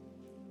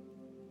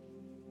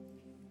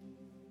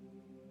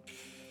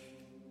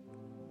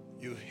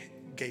 You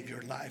gave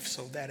your life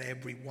so that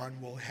everyone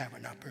will have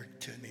an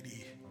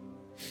opportunity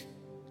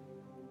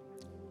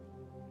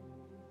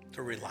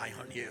to rely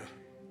on you,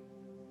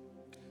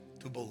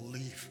 to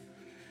believe,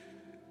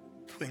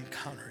 to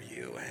encounter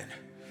you. And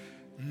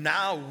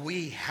now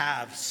we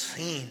have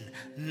seen,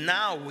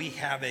 now we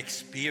have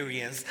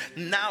experienced,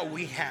 now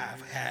we have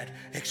had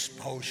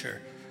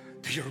exposure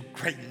to your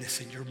greatness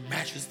and your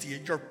majesty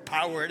and your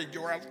power and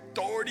your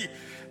authority.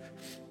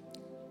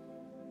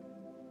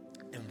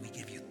 And we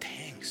give you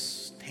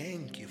thanks.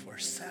 Thank you for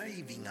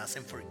saving us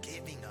and for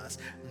giving us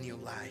new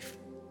life.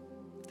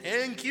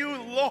 Thank you,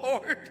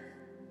 Lord.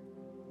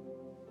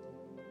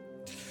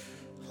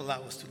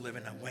 Allow us to live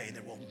in a way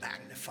that will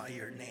magnify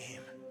your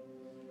name.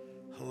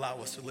 Allow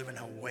us to live in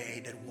a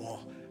way that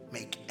will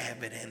make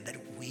evident that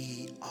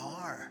we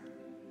are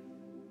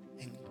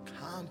in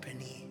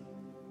company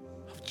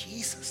of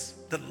Jesus,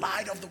 the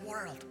light of the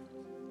world.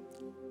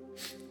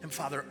 And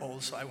Father,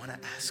 also I want to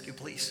ask you,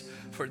 please,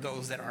 for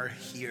those that are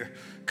here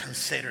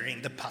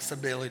considering the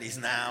possibilities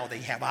now, they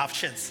have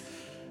options.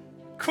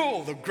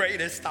 Cool, the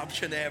greatest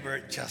option ever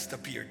just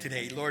appeared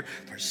today. Lord,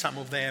 for some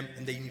of them,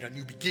 and they need a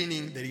new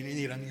beginning, they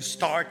need a new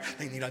start,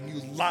 they need a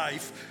new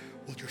life.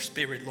 Will your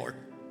Spirit, Lord,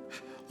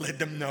 let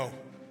them know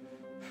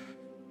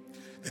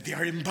that they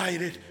are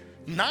invited,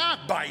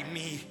 not by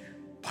me,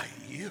 by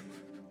you.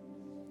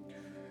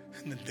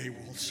 And that they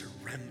will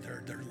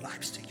surrender their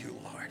lives to you,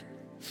 Lord.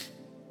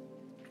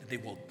 That they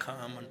will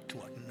come to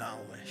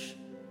acknowledge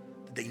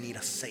that they need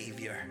a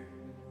Savior,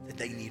 that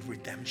they need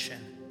redemption.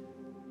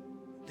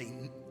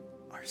 They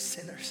are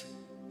sinners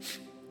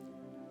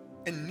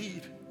in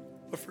need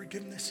of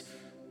forgiveness,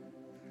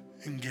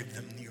 and give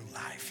them new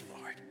life,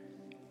 Lord.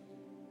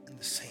 in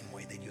the same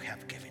way that you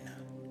have given it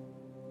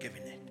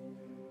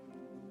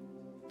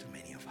to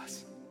many of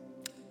us.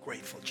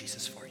 Grateful,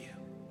 Jesus, for you.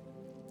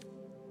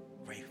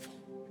 Grateful.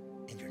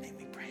 In your name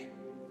we pray.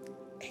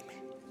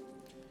 Amen.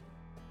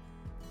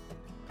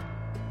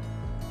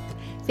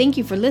 Thank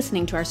you for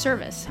listening to our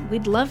service.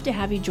 We'd love to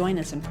have you join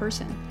us in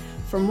person.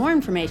 For more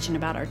information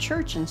about our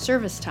church and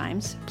service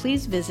times,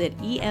 please visit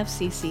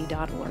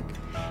efcc.org.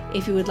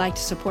 If you would like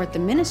to support the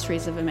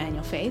ministries of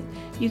Emmanuel Faith,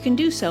 you can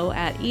do so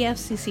at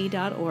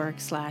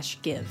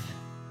efcc.org/give.